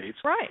in the states.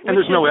 Right. And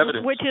there's no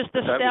evidence. Which is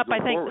the step, I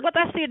think, forward. well,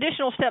 that's the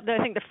additional step that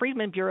I think the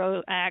Freedmen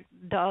Bureau Act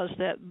does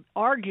that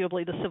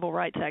arguably the Civil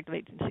Rights Act of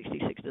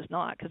 1866 does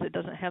not, because it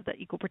doesn't have that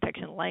equal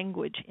protection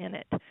language in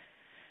it.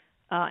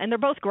 And they're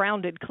both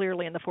grounded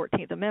clearly in the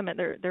 14th Amendment.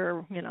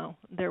 The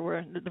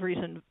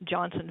reason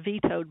Johnson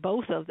vetoed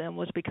both of them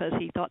was because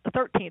he thought the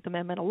 13th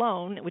Amendment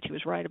alone, which he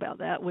was right about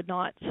that, would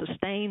not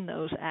sustain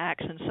those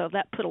acts. And so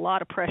that put a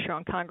lot of pressure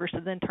on Congress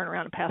to then turn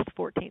around and pass the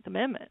 14th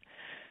Amendment.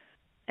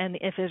 And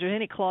if there's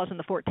any clause in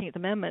the 14th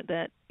Amendment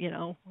that,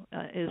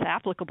 is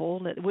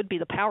applicable, that would be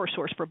the power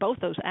source for both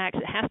those acts,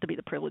 it has to be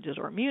the Privileges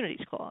or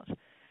Immunities Clause.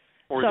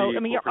 Or your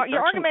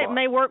argument clause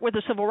may work with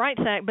the Civil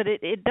Rights Act, but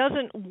it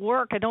doesn't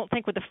work, I don't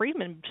think, with the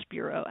Freedmen's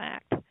Bureau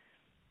Act.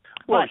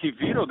 Well, he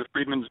vetoed the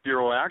Freedmen's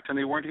Bureau Act, and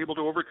they weren't able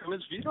to overcome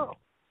his veto.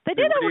 They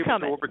did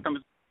overcome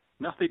it.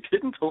 No, they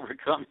didn't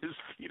overcome his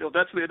veto.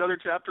 That's another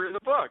chapter in the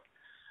book.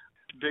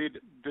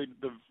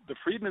 The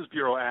Freedmen's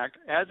Bureau Act,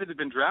 as it had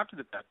been drafted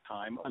at that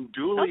time,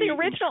 unduly the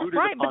original,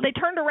 right? But they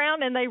turned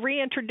around and they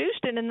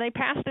reintroduced it and they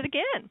passed it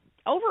again.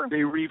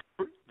 They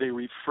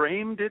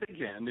reframed it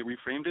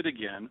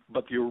again.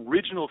 But the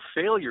original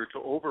failure to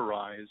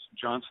override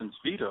Johnson's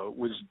veto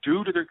was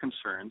due to their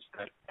concerns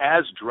that,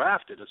 as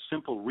drafted, a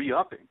simple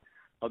re-upping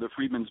of the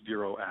Freedmen's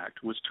Bureau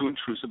Act was too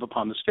intrusive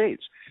upon the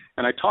states.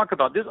 And I talk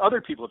about this.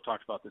 Other people have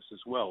talked about this as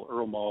well.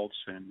 Earl Maltz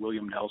and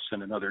William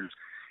Nelson and others.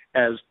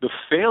 As the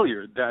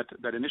failure,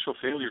 that initial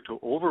failure to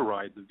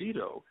override the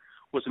veto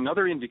was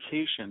another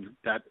indication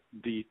that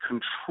the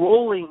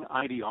controlling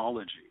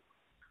ideology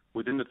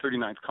within the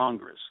 39th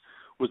Congress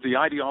was the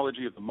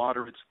ideology of the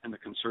moderates and the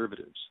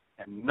conservatives.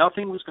 And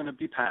nothing was going to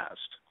be passed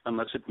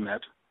unless it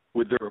met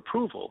with their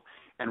approval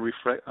and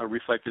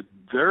reflected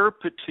their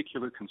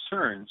particular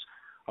concerns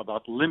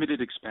about limited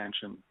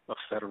expansion of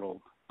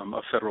federal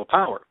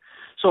power.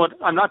 So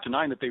I'm not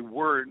denying that they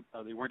weren't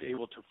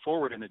able to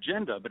forward an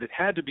agenda, but it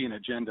had to be an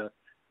agenda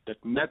that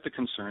met the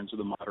concerns of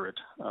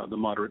the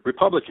moderate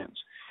Republicans.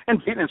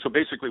 And so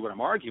basically what I'm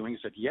arguing is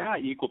that,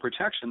 equal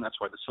protection, that's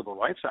why the Civil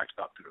Rights Act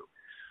got through.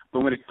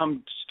 But when it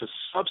comes to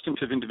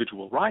substantive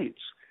individual rights,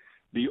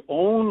 the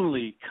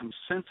only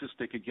consensus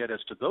they could get as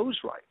to those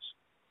rights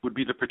would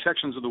be the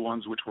protections of the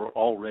ones which were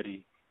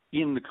already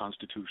in the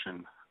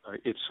Constitution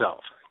itself.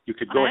 You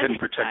could go ahead and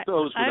protect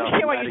those. I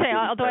understand what you're saying.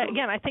 Although,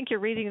 again, I think you're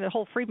reading the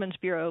whole Freedmen's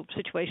Bureau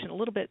situation a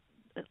little bit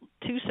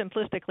too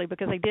simplistically,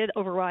 because they did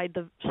override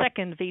the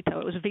second veto.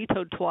 It was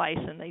vetoed twice,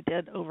 and they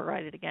did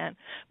override it again.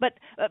 But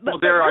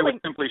really, I'm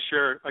simply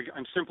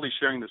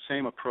sharing the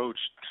same approach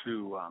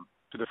to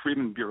the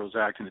Freedmen's Bureau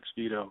Act and its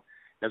veto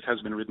as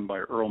has been written by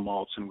Earl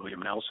Maltz and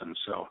William Nelson.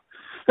 So,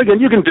 again,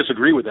 you can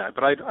disagree with that,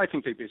 but I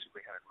think they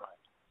basically had it right.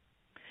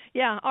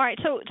 Yeah. All right.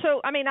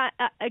 So I mean, I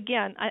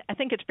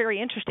think it's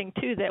very interesting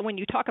too that when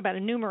you talk about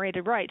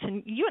enumerated rights,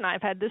 and you and I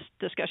have had this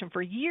discussion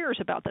for years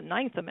about the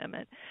Ninth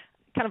Amendment,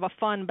 kind of a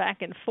fun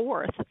back and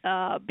forth,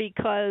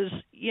 because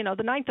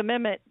the Ninth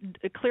Amendment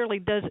clearly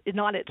does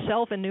not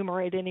itself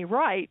enumerate any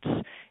rights.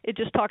 It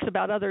just talks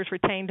about others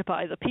retained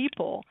by the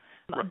people.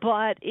 Right.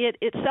 But it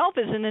itself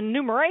is an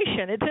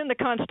enumeration. It's in the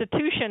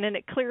Constitution, and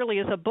it clearly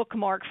is a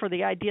bookmark for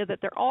the idea that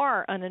there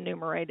are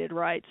unenumerated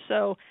rights.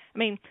 So, I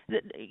mean,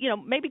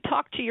 maybe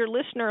talk to your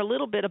listener a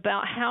little bit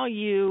about how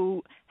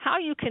you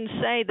can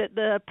say that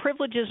the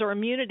privileges or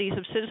immunities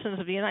of citizens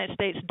of the United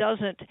States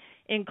doesn't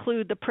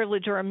include the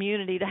privilege or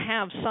immunity to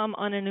have some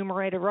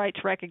unenumerated rights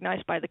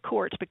recognized by the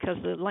courts, because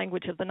the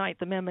language of the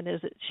Ninth Amendment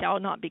is it shall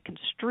not be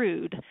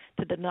construed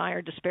to deny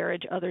or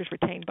disparage others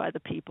retained by the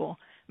people.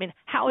 I mean,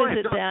 how is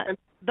it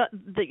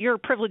that your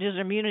privileges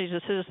or immunities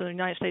of citizens of the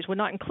United States would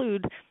not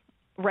include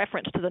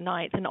reference to the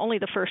Ninth and only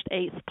the first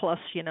eighth plus,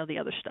 the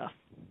other stuff?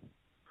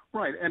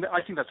 Right, and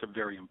I think that's a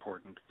very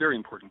important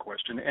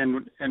question,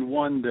 and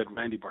one that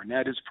Randy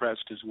Barnett has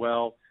pressed as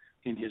well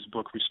in his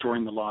book,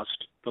 Restoring the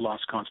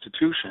Lost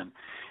Constitution.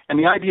 And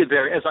the idea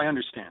there, as I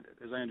understand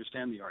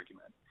the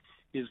argument,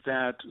 is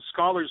that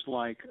scholars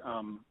like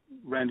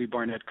Randy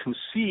Barnett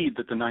concede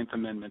that the Ninth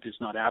Amendment is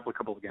not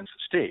applicable against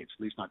the states,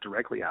 at least not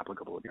directly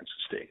applicable against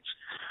the states,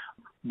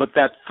 but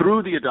that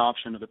through the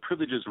adoption of the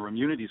Privileges or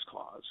Immunities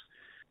Clause,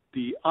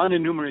 the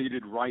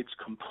unenumerated rights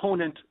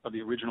component of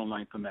the original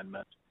Ninth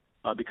Amendment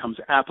becomes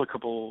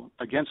applicable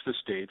against the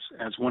states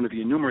as one of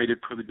the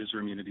enumerated privileges or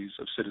immunities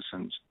of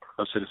citizens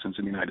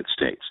in the United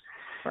States.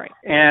 Right.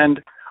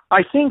 And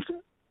I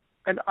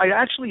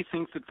actually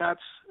think that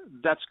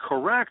That's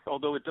correct,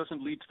 although it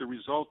doesn't lead to the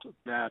result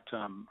that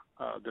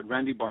that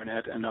Randy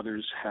Barnett and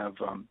others have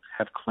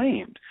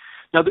claimed.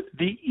 Now,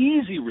 the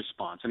easy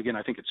response, and again,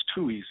 I think it's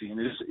too easy, and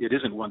it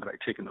isn't one that I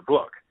take in the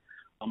book,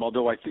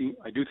 although I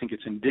do think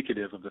it's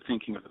indicative of the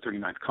thinking of the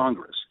 39th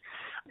Congress.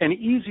 An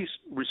easy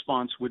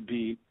response would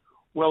be,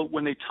 well,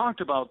 when they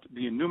talked about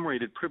the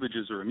enumerated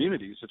privileges or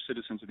immunities of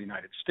citizens of the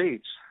United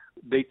States,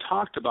 they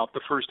talked about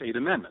the first 8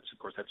 amendments. Of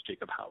course, that's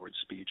Jacob Howard's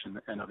speech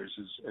and others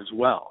as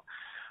well.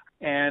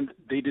 And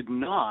they did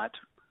not,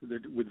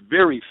 with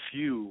very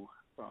few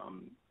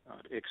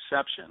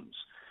exceptions,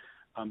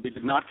 they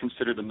did not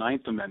consider the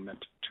Ninth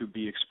Amendment to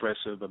be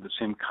expressive of the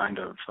same kind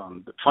of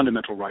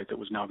fundamental right that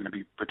was now going to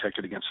be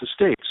protected against the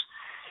states.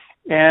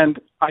 And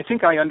I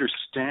think I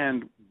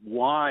understand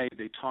why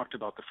they talked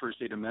about the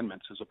first 8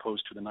 amendments as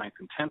opposed to the Ninth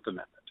and 10th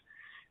Amendment.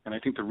 And I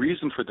think the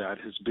reason for that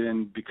has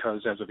been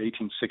because as of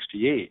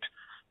 1868,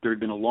 there had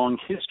been a long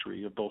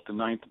history of both the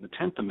Ninth and the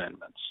 10th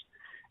Amendments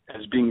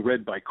as being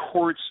read by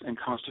courts and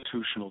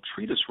constitutional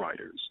treatise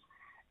writers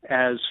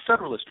as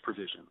Federalist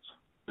provisions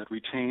that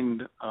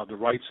retained the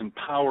rights and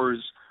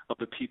powers of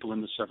the people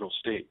in the several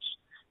states.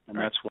 And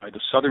that's why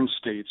the southern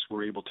states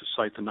were able to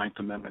cite the Ninth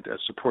Amendment as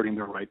supporting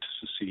their right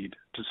to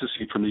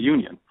secede from the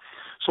Union.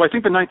 So I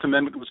think the Ninth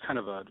Amendment was kind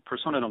of a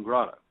persona non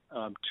grata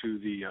to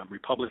the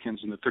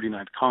Republicans in the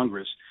 39th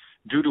Congress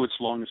due to its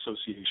long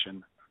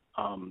association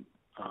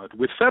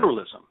with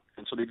federalism.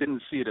 And so they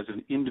didn't see it as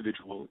an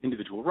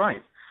individual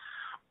right.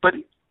 But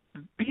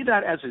be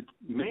that as it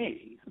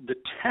may, the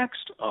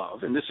text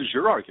of, and this is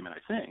your argument,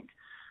 I think,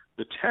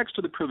 the text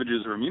of the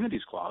Privileges or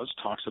Immunities Clause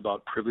talks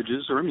about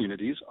privileges or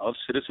immunities of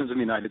citizens of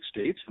the United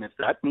States, and if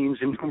that means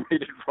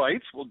enumerated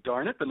rights, well,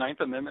 darn it, the Ninth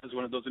Amendment is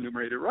one of those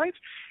enumerated rights,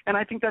 and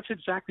I think that's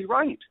exactly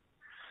right.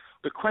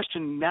 The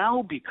question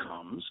now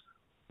becomes,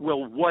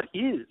 well, what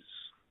is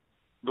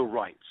the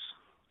rights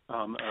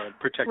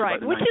protected by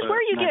the Ninth Amendment? Right, which is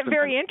where you get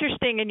very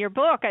interesting in your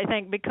book, I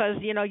think, because,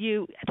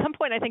 you at some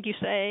point I think you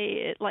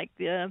say,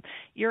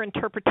 your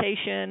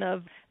interpretation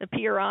of the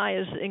PRI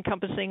as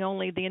encompassing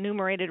only the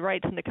enumerated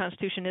rights in the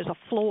Constitution is a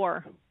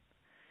floor.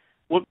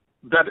 Well,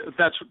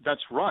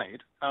 that's right,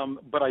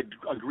 but I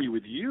agree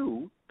with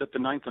you that the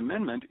Ninth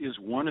Amendment is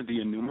one of the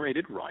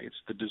enumerated rights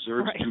that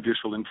deserves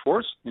judicial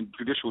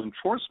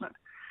enforcement.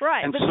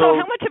 Right, and but so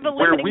how much of a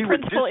limiting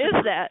principle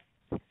is that?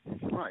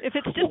 Right. If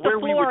it's just a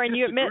floor and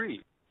you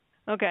admit...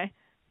 Okay.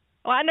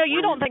 Well, I know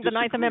you don't think the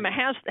Ninth Amendment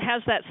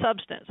has that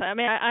substance. I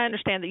mean, I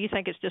understand that you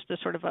think it's just a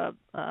sort of a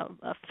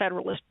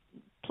Federalist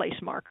place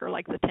marker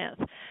like the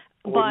 10th.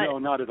 Well, no,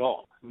 not at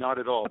all. Not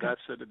at all. Okay.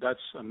 That's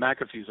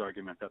McAfee's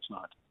argument. That's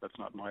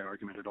not my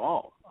argument at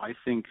all. I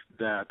think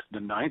that the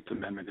Ninth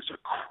Amendment is a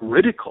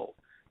critical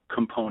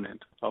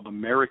component of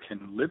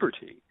American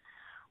liberty.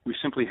 We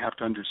simply have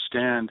to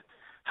understand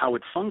how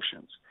it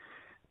functions.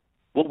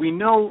 What we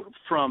know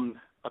from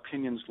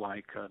opinions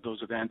like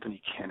those of Anthony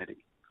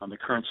Kennedy on the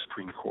current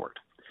Supreme Court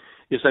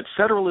is that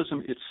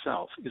federalism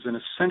itself is an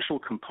essential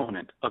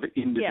component of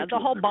individual the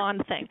whole liberty.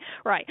 Bond thing,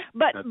 right?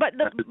 But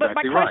exactly my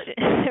question,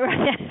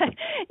 right.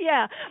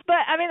 Yeah,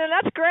 but I mean, and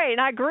that's great, and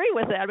I agree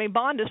with that. I mean,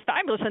 Bond is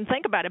fabulous, and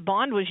think about it,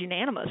 Bond was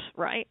unanimous,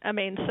 right? I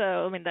mean,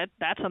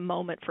 that's a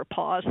moment for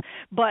pause.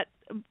 But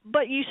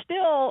you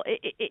still,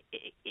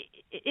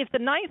 if the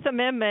Ninth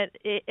Amendment,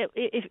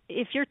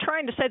 if you're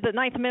trying to say the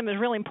Ninth Amendment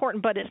is really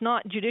important, but it's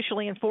not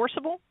judicially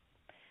enforceable.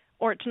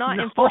 Or it's not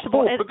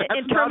enforceable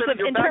in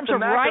terms of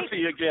rights.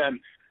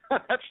 Again,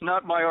 that's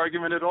not my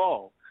argument at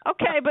all.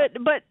 Okay, but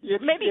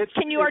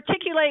can you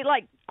articulate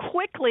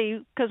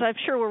quickly, because I'm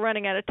sure we're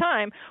running out of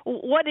time,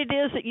 what it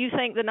is that you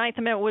think the Ninth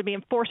Amendment would be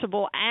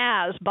enforceable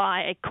as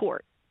by a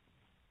court?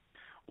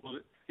 Well,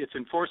 it's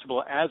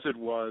enforceable as it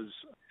was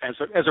as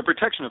a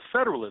protection of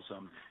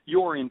federalism.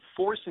 You're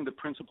enforcing the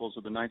principles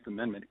of the Ninth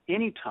Amendment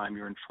anytime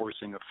you're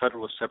enforcing a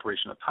federalist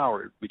separation of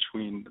power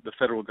between the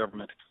federal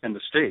government and the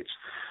states.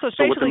 So it's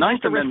basically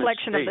just a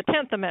reflection of the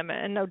 10th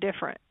Amendment and no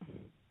different.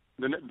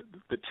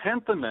 The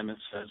 10th Amendment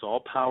says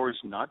all powers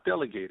not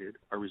delegated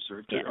are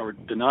reserved to, or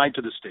denied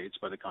to the states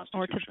by the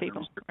Constitution, or to the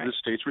people, to the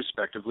states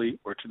respectively,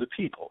 or to the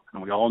people.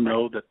 And we all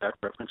know that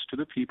reference to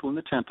the people in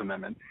the 10th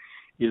Amendment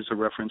is a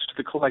reference to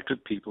the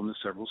collective people in the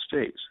several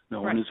states.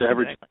 No one has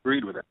ever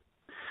agreed with it.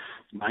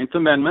 The Ninth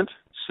Amendment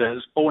says,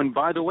 and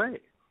by the way,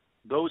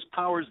 those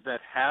powers that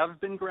have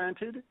been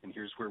granted, and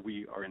here's where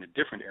we are in a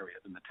different area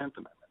than the 10th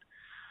Amendment,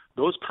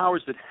 those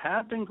powers that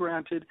have been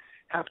granted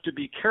have to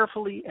be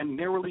carefully and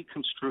narrowly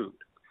construed.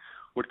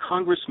 What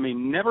Congress may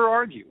never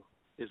argue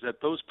is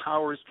that those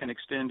powers can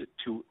extend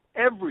to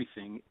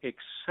everything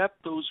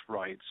except those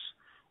rights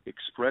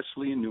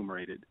expressly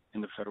enumerated in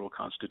the federal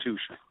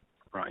Constitution.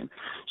 Right.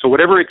 So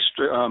whatever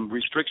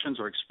restrictions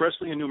are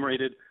expressly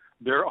enumerated,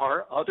 there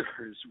are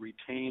others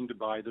retained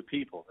by the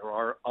people. There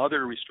are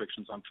other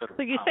restrictions on federal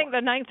power. So you think the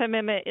Ninth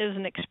Amendment is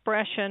an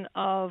expression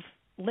of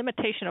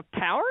limitation of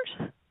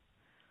powers?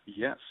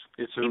 Yes,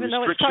 it's a even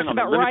though it talks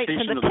about rights.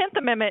 And the 10th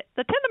Amendment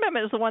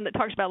is the one that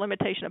talks about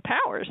limitation of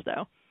powers,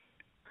 though.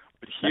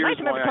 But the Ninth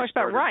Amendment talks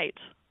about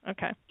rights.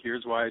 Okay.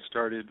 Here's why I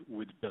started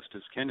with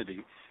Justice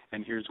Kennedy,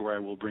 and here's where I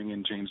will bring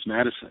in James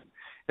Madison.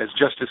 As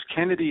Justice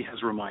Kennedy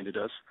has reminded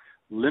us,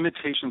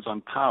 limitations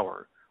on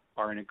power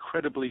are an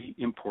incredibly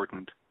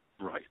important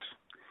right.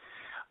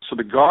 So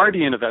the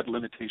guardian of that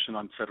limitation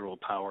on federal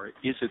power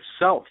is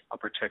itself a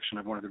protection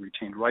of one of the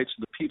retained rights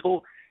of the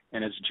people,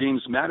 and as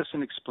James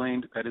Madison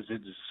explained, that is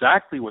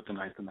exactly what the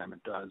Ninth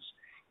Amendment does.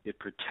 It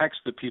protects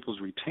the people's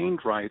retained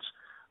rights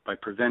by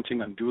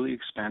preventing unduly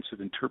expansive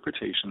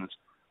interpretations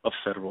of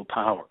federal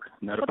power.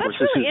 And that, of course,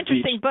 that's really is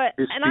interesting, but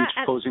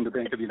posing the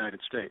Bank of the United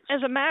States.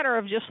 As a matter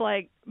of just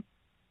like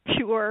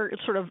pure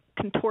sort of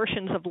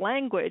contortions of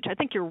language, I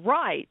think you're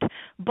right,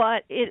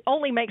 but it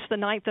only makes the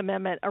Ninth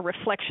Amendment a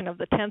reflection of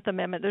the 10th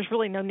Amendment. There's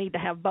really no need to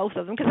have both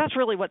of them, because that's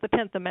really what the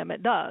 10th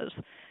Amendment does.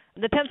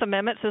 The 10th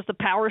Amendment says the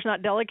power is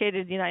not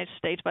delegated to the United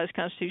States by its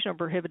Constitution or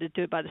prohibited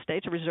to it by the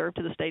states or reserved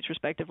to the states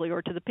respectively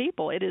or to the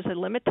people. It is a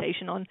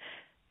limitation on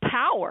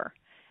power.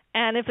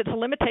 And if it's a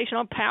limitation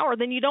on power,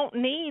 then you don't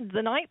need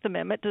the Ninth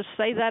Amendment to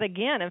say that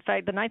again. In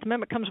fact, the Ninth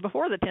Amendment comes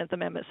before the 10th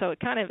Amendment, so it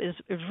kind of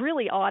is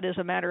really odd as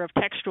a matter of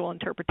textual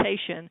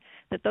interpretation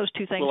that those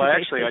two things are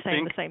basically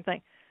saying the same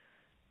thing.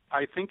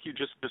 I think you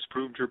just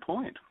disproved your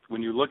point.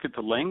 When you look at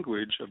the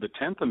language of the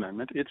 10th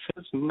Amendment, it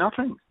says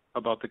nothing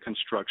about the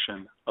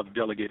construction of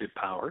delegated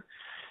power.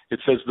 It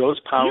says those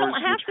powers. You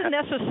don't have to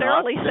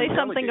necessarily say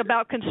something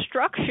about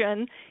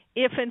construction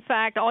if, in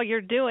fact, all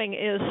you're doing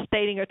is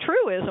stating a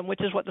truism,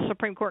 which is what the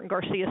Supreme Court in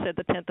Garcia said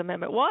the 10th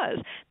Amendment was.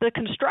 The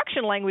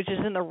construction language is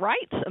in the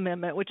Rights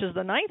Amendment, which is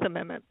the Ninth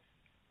Amendment.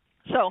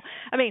 So,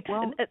 I mean,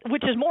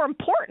 which is more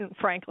important,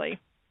 frankly.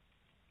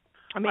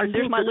 I mean,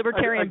 there's my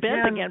libertarian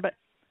bent again, but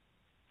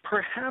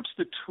perhaps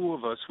the two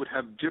of us would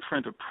have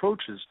different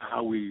approaches to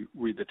how we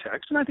read the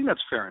text, and I think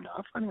that's fair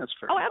enough.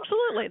 Oh,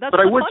 absolutely. That's but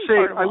I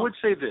would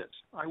say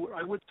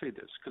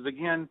this, because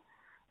again,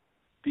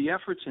 the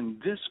efforts in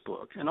this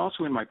book, and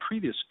also in my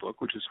previous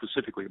book, which is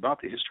specifically about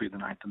the history of the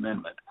Ninth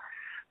Amendment,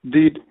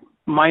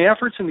 my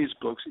efforts in these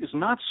books is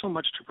not so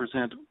much to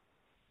present,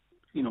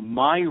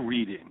 my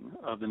reading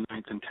of the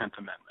Ninth and Tenth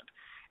Amendment,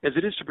 as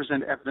it is to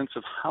present evidence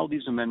of how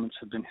these amendments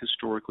have been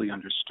historically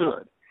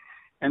understood.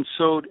 And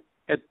so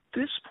at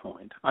this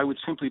point, I would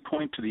simply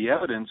point to the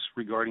evidence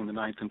regarding the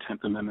Ninth and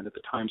Tenth Amendment at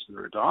the times of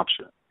their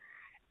adoption.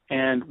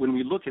 And when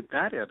we look at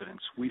that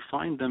evidence, we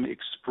find them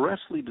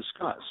expressly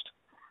discussed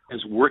as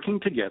working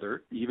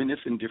together, even if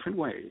in different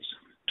ways,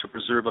 to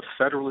preserve a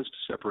federalist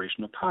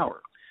separation of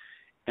power.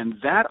 And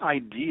that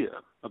idea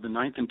of the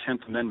Ninth and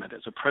Tenth Amendment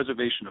as a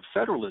preservation of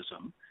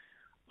federalism,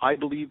 I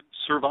believe,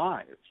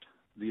 survived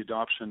the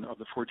adoption of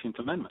the 14th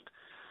Amendment,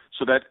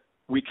 so that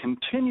we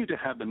continue to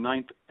have the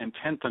Ninth and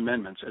Tenth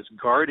Amendments as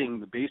guarding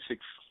the basic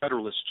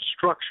federalist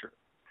structure.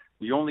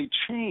 The only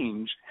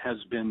change has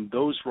been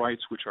those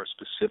rights which are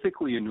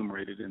specifically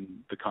enumerated in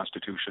the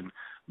Constitution.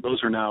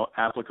 Those are now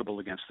applicable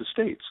against the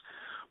states.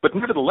 But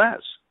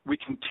nevertheless, we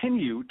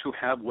continue to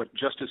have what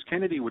Justice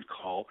Kennedy would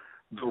call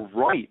the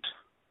right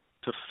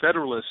to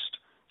federalist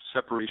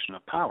separation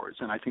of powers.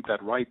 And I think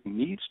that right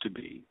needs to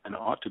be and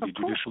ought to be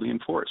judicially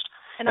enforced.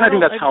 And I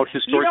think that's how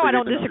historically I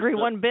don't disagree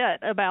one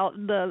bit about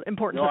the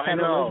importance of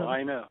federalism.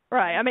 I know.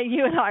 Right. I mean,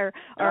 you and I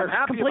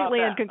are completely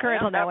in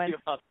concurrence on that one.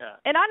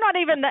 And I'm not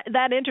even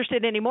that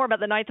interested anymore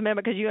about the Ninth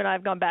Amendment, because you and I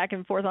have gone back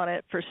and forth on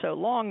it for so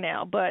long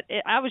now. But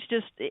it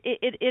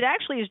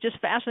actually is just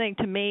fascinating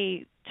to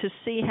me to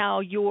see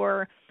how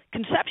your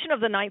conception of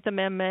the Ninth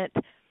Amendment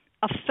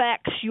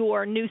affects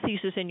your new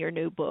thesis in your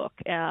new book,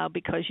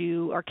 because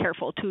you are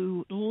careful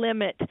to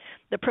limit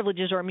the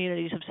privileges or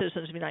immunities of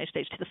citizens of the United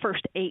States to the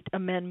first 8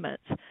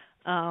 amendments.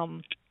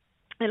 And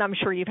I'm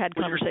sure you've had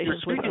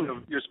conversations with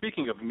them. You're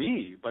speaking of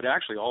me, but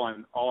actually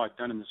all I've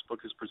done in this book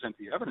is present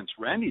the evidence.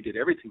 Randy did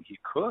everything he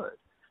could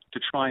to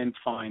try and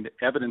find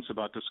evidence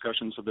about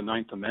discussions of the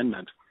Ninth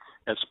Amendment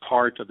as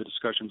part of the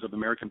discussions of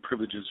American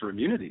privileges or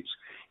immunities,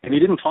 and he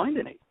didn't find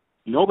any.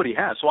 Nobody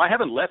has. So I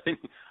haven't left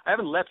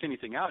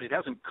anything out. It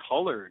hasn't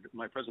colored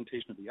my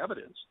presentation of the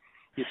evidence.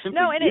 It simply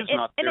is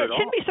not there at all. And it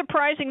shouldn't be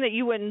surprising that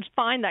you wouldn't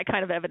find that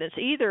kind of evidence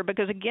either,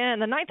 because, again,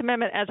 the Ninth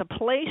Amendment as a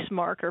place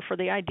marker for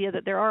the idea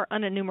that there are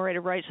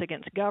unenumerated rights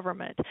against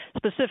government,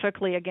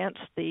 specifically against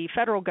the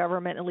federal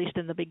government, at least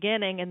in the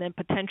beginning, and then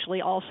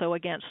potentially also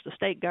against the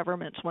state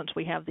governments once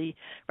we have the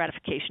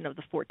ratification of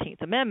the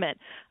 14th Amendment.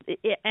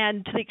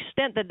 And to the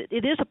extent that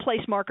it is a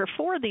place marker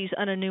for these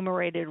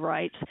unenumerated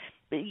rights,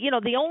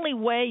 the only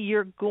way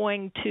you're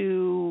going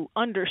to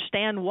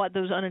understand what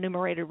those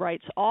unenumerated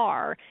rights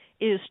are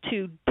is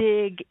to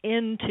dig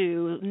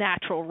into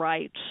natural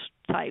rights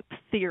type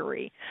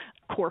theory,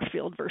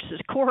 Corfield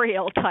versus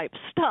Coriell type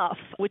stuff,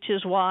 which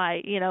is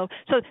why,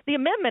 so the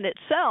amendment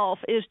itself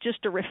is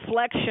just a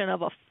reflection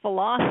of a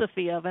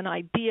philosophy of an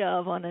idea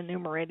of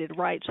unenumerated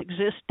rights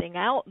existing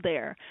out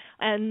there.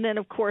 And then,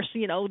 of course,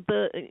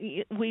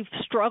 we've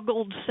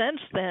struggled since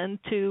then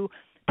to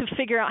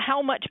figure out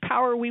how much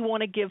power we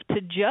want to give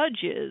to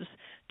judges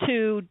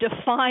to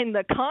define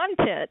the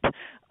content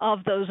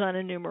of those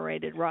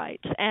unenumerated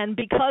rights. And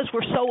because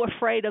we're so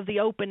afraid of the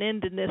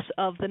open-endedness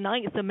of the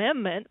Ninth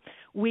Amendment,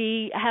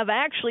 we have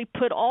actually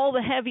put all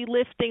the heavy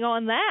lifting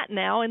on that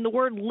now in the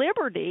word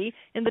liberty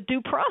in the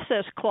Due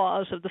Process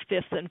Clause of the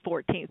Fifth and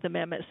 14th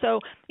Amendment. So,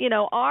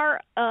 our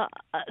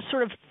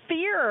sort of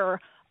fear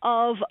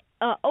of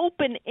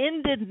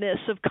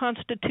open-endedness of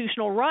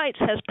constitutional rights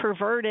has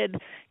perverted,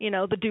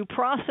 the Due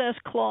Process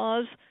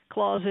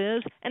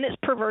clauses, and it's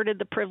perverted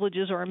the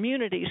Privileges or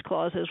Immunities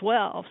Clause as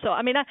well. So,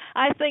 I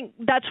think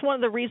that's one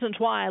of the reasons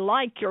why I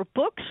like your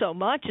book so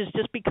much, is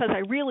just because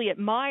I really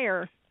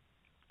admire,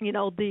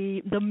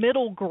 the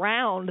middle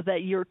ground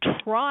that you're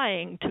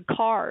trying to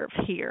carve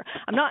here.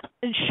 I'm not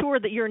sure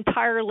that you're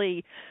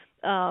entirely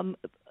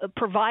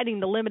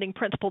providing the limiting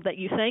principle that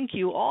you think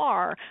you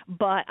are,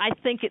 but I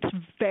think it's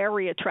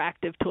very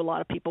attractive to a lot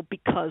of people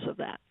because of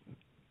that.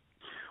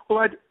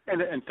 Well,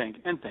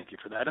 thank you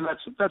for that, and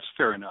that's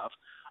fair enough.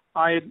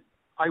 I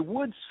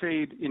would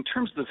say, in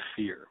terms of the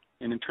fear,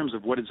 and in terms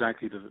of what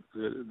exactly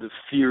the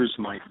fears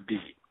might be,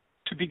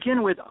 to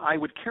begin with, I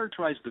would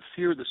characterize the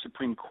fear of the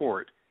Supreme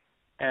Court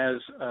as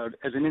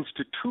an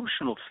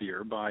institutional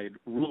fear by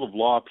rule of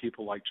law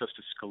people like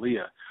Justice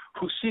Scalia,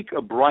 who seek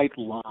a bright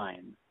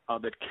line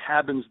that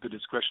cabins the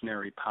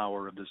discretionary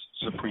power of the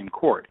Supreme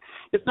Court.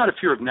 It's not a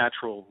fear of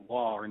natural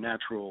law or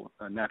natural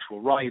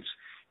rights.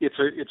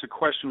 It's a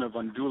question of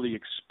unduly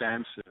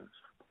expansive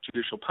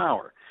judicial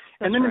power.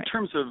 And then in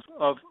terms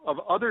of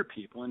other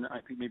people, and I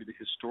think maybe the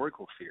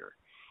historical fear,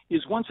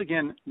 is once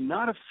again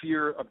not a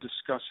fear of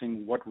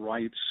discussing what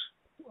rights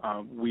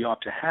we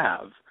ought to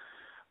have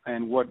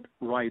and what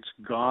rights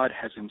God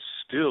has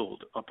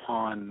instilled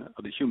upon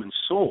the human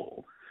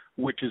soul,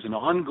 which is an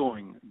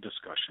ongoing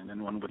discussion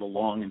and one with a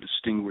long and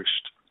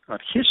distinguished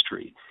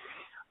history.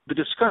 The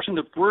discussion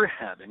that we're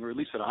having, or at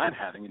least that I'm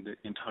having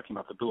in talking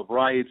about the Bill of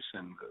Rights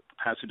and the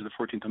passage of the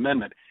 14th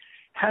Amendment,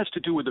 has to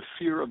do with the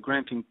fear of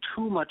granting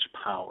too much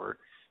power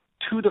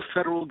to the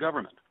federal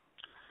government.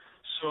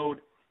 So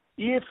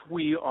if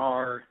we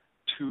are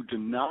to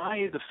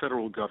deny the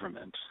federal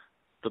government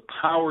the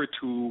power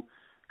to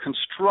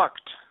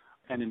construct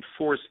and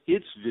enforce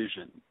its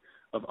vision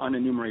of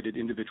unenumerated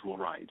individual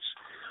rights,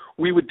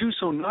 we would do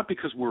so not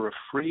because we're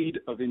afraid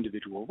of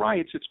individual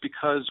rights, it's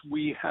because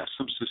we have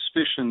some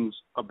suspicions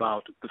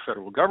about the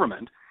federal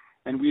government,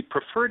 and we'd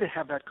prefer to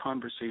have that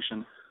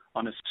conversation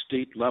on a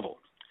state level,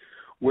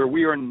 where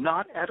we are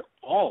not at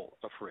all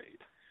afraid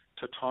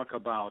to talk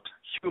about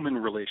human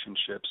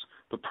relationships,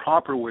 the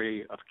proper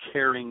way of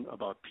caring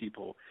about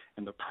people,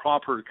 and the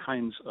proper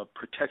kinds of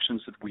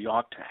protections that we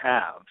ought to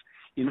have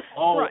in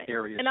all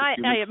areas. And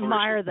I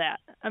admire that.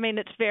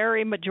 It's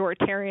very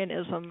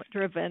majoritarianism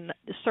driven,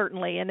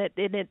 certainly, and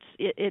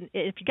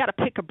if you got to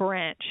pick a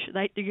branch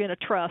that you're going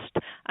to trust,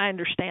 I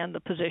understand the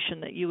position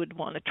that you would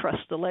want to trust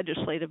the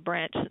legislative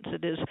branch, since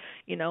it is,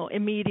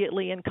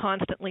 immediately and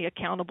constantly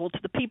accountable to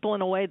the people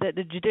in a way that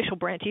the judicial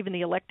branch, even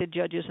the elected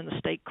judges in the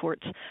state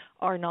courts,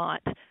 are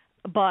not.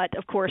 But,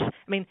 of course,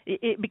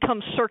 it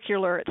becomes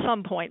circular at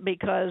some point,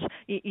 because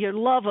your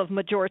love of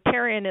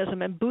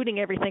majoritarianism and booting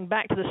everything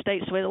back to the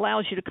states, so it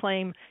allows you to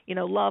claim,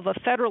 love of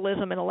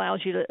federalism, and allows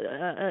you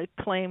to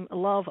claim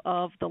love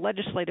of the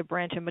legislative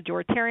branch and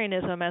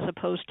majoritarianism, as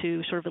opposed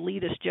to sort of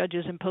elitist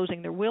judges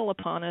imposing their will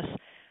upon us,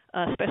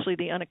 especially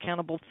the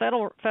unaccountable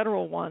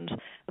federal ones.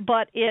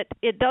 But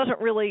it doesn't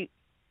really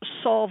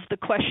solve the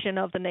question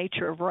of the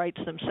nature of rights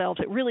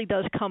themselves. It really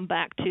does come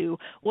back to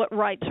what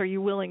rights are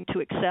you willing to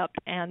accept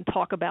and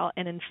talk about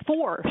and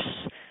enforce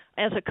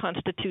as a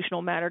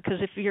constitutional matter. Because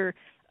if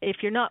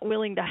you're not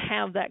willing to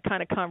have that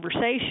kind of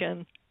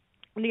conversation,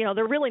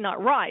 they're really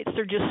not rights.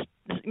 They're just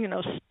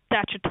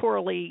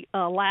statutorily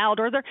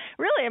allowed, or they're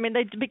really,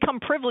 they become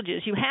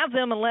privileges. You have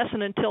them unless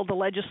and until the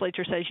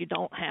legislature says you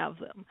don't have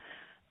them.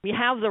 You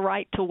have the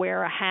right to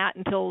wear a hat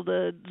until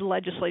the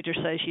legislature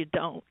says you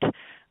don't.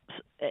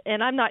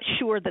 And I'm not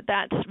sure that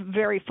that's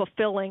very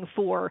fulfilling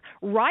for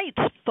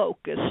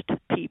rights-focused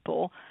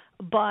people.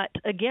 But,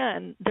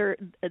 again,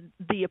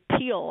 the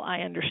appeal, I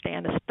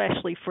understand,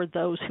 especially for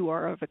those who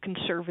are of a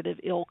conservative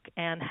ilk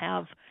and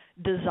have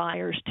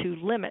desires to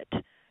limit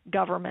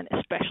government,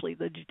 especially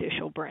the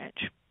judicial branch.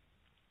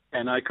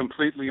 And I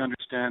completely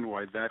understand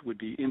why that would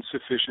be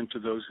insufficient to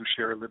those who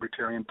share a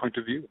libertarian point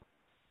of view.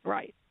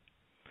 Right.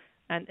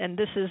 And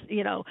this is,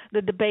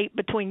 the debate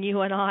between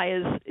you and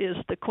I is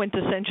the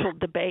quintessential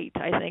debate,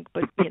 I think,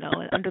 but,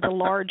 under the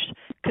large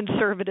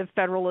conservative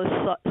Federalist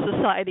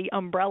Society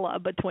umbrella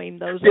between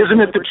those. Isn't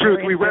it the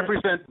truth? We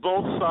represent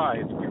both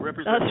sides. We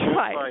represent both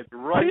sides.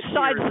 Right. Two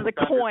sides of the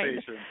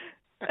coin.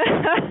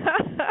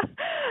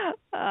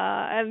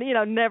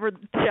 And, never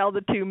shall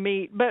the two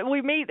meet. But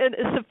we meet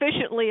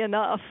sufficiently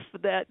enough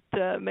that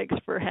makes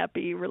for a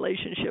happy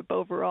relationship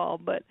overall.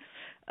 But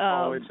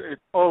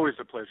it's always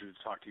a pleasure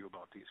to talk to you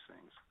about these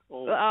things.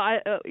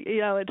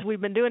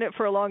 We've been doing it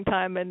for a long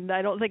time, and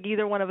I don't think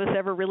either one of us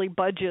ever really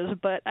budges.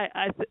 But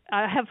I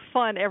have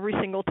fun every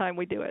single time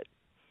we do it.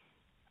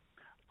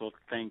 Well,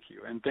 thank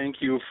you, and thank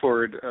you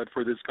for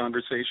this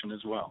conversation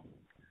as well.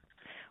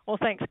 Well,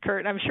 thanks,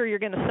 Kurt. I'm sure you're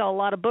going to sell a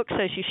lot of books,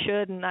 as you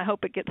should, and I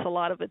hope it gets a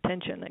lot of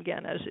attention,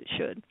 again, as it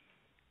should.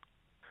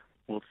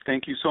 Well,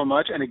 thank you so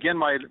much. And again,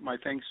 my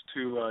thanks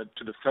to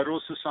the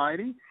Federalist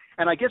Society.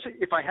 And I guess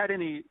if I had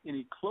any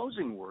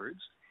closing words,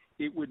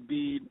 it would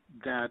be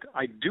that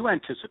I do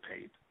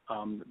anticipate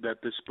that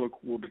this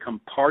book will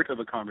become part of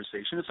a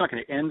conversation. It's not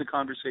going to end the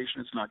conversation.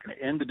 It's not going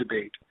to end the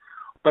debate.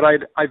 But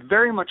I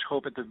very much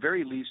hope, at the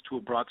very least, to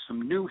have brought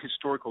some new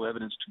historical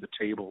evidence to the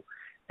table.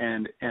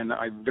 And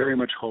I very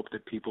much hope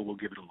that people will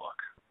give it a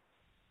look.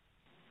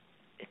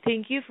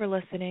 Thank you for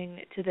listening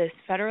to this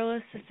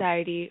Federalist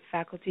Society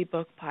Faculty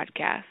Book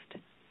Podcast.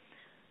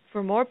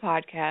 For more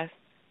podcasts,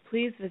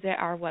 please visit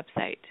our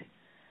website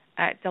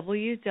at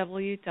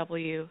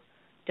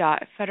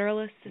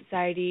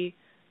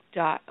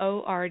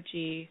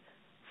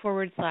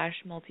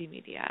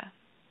www.federalistsociety.org/multimedia.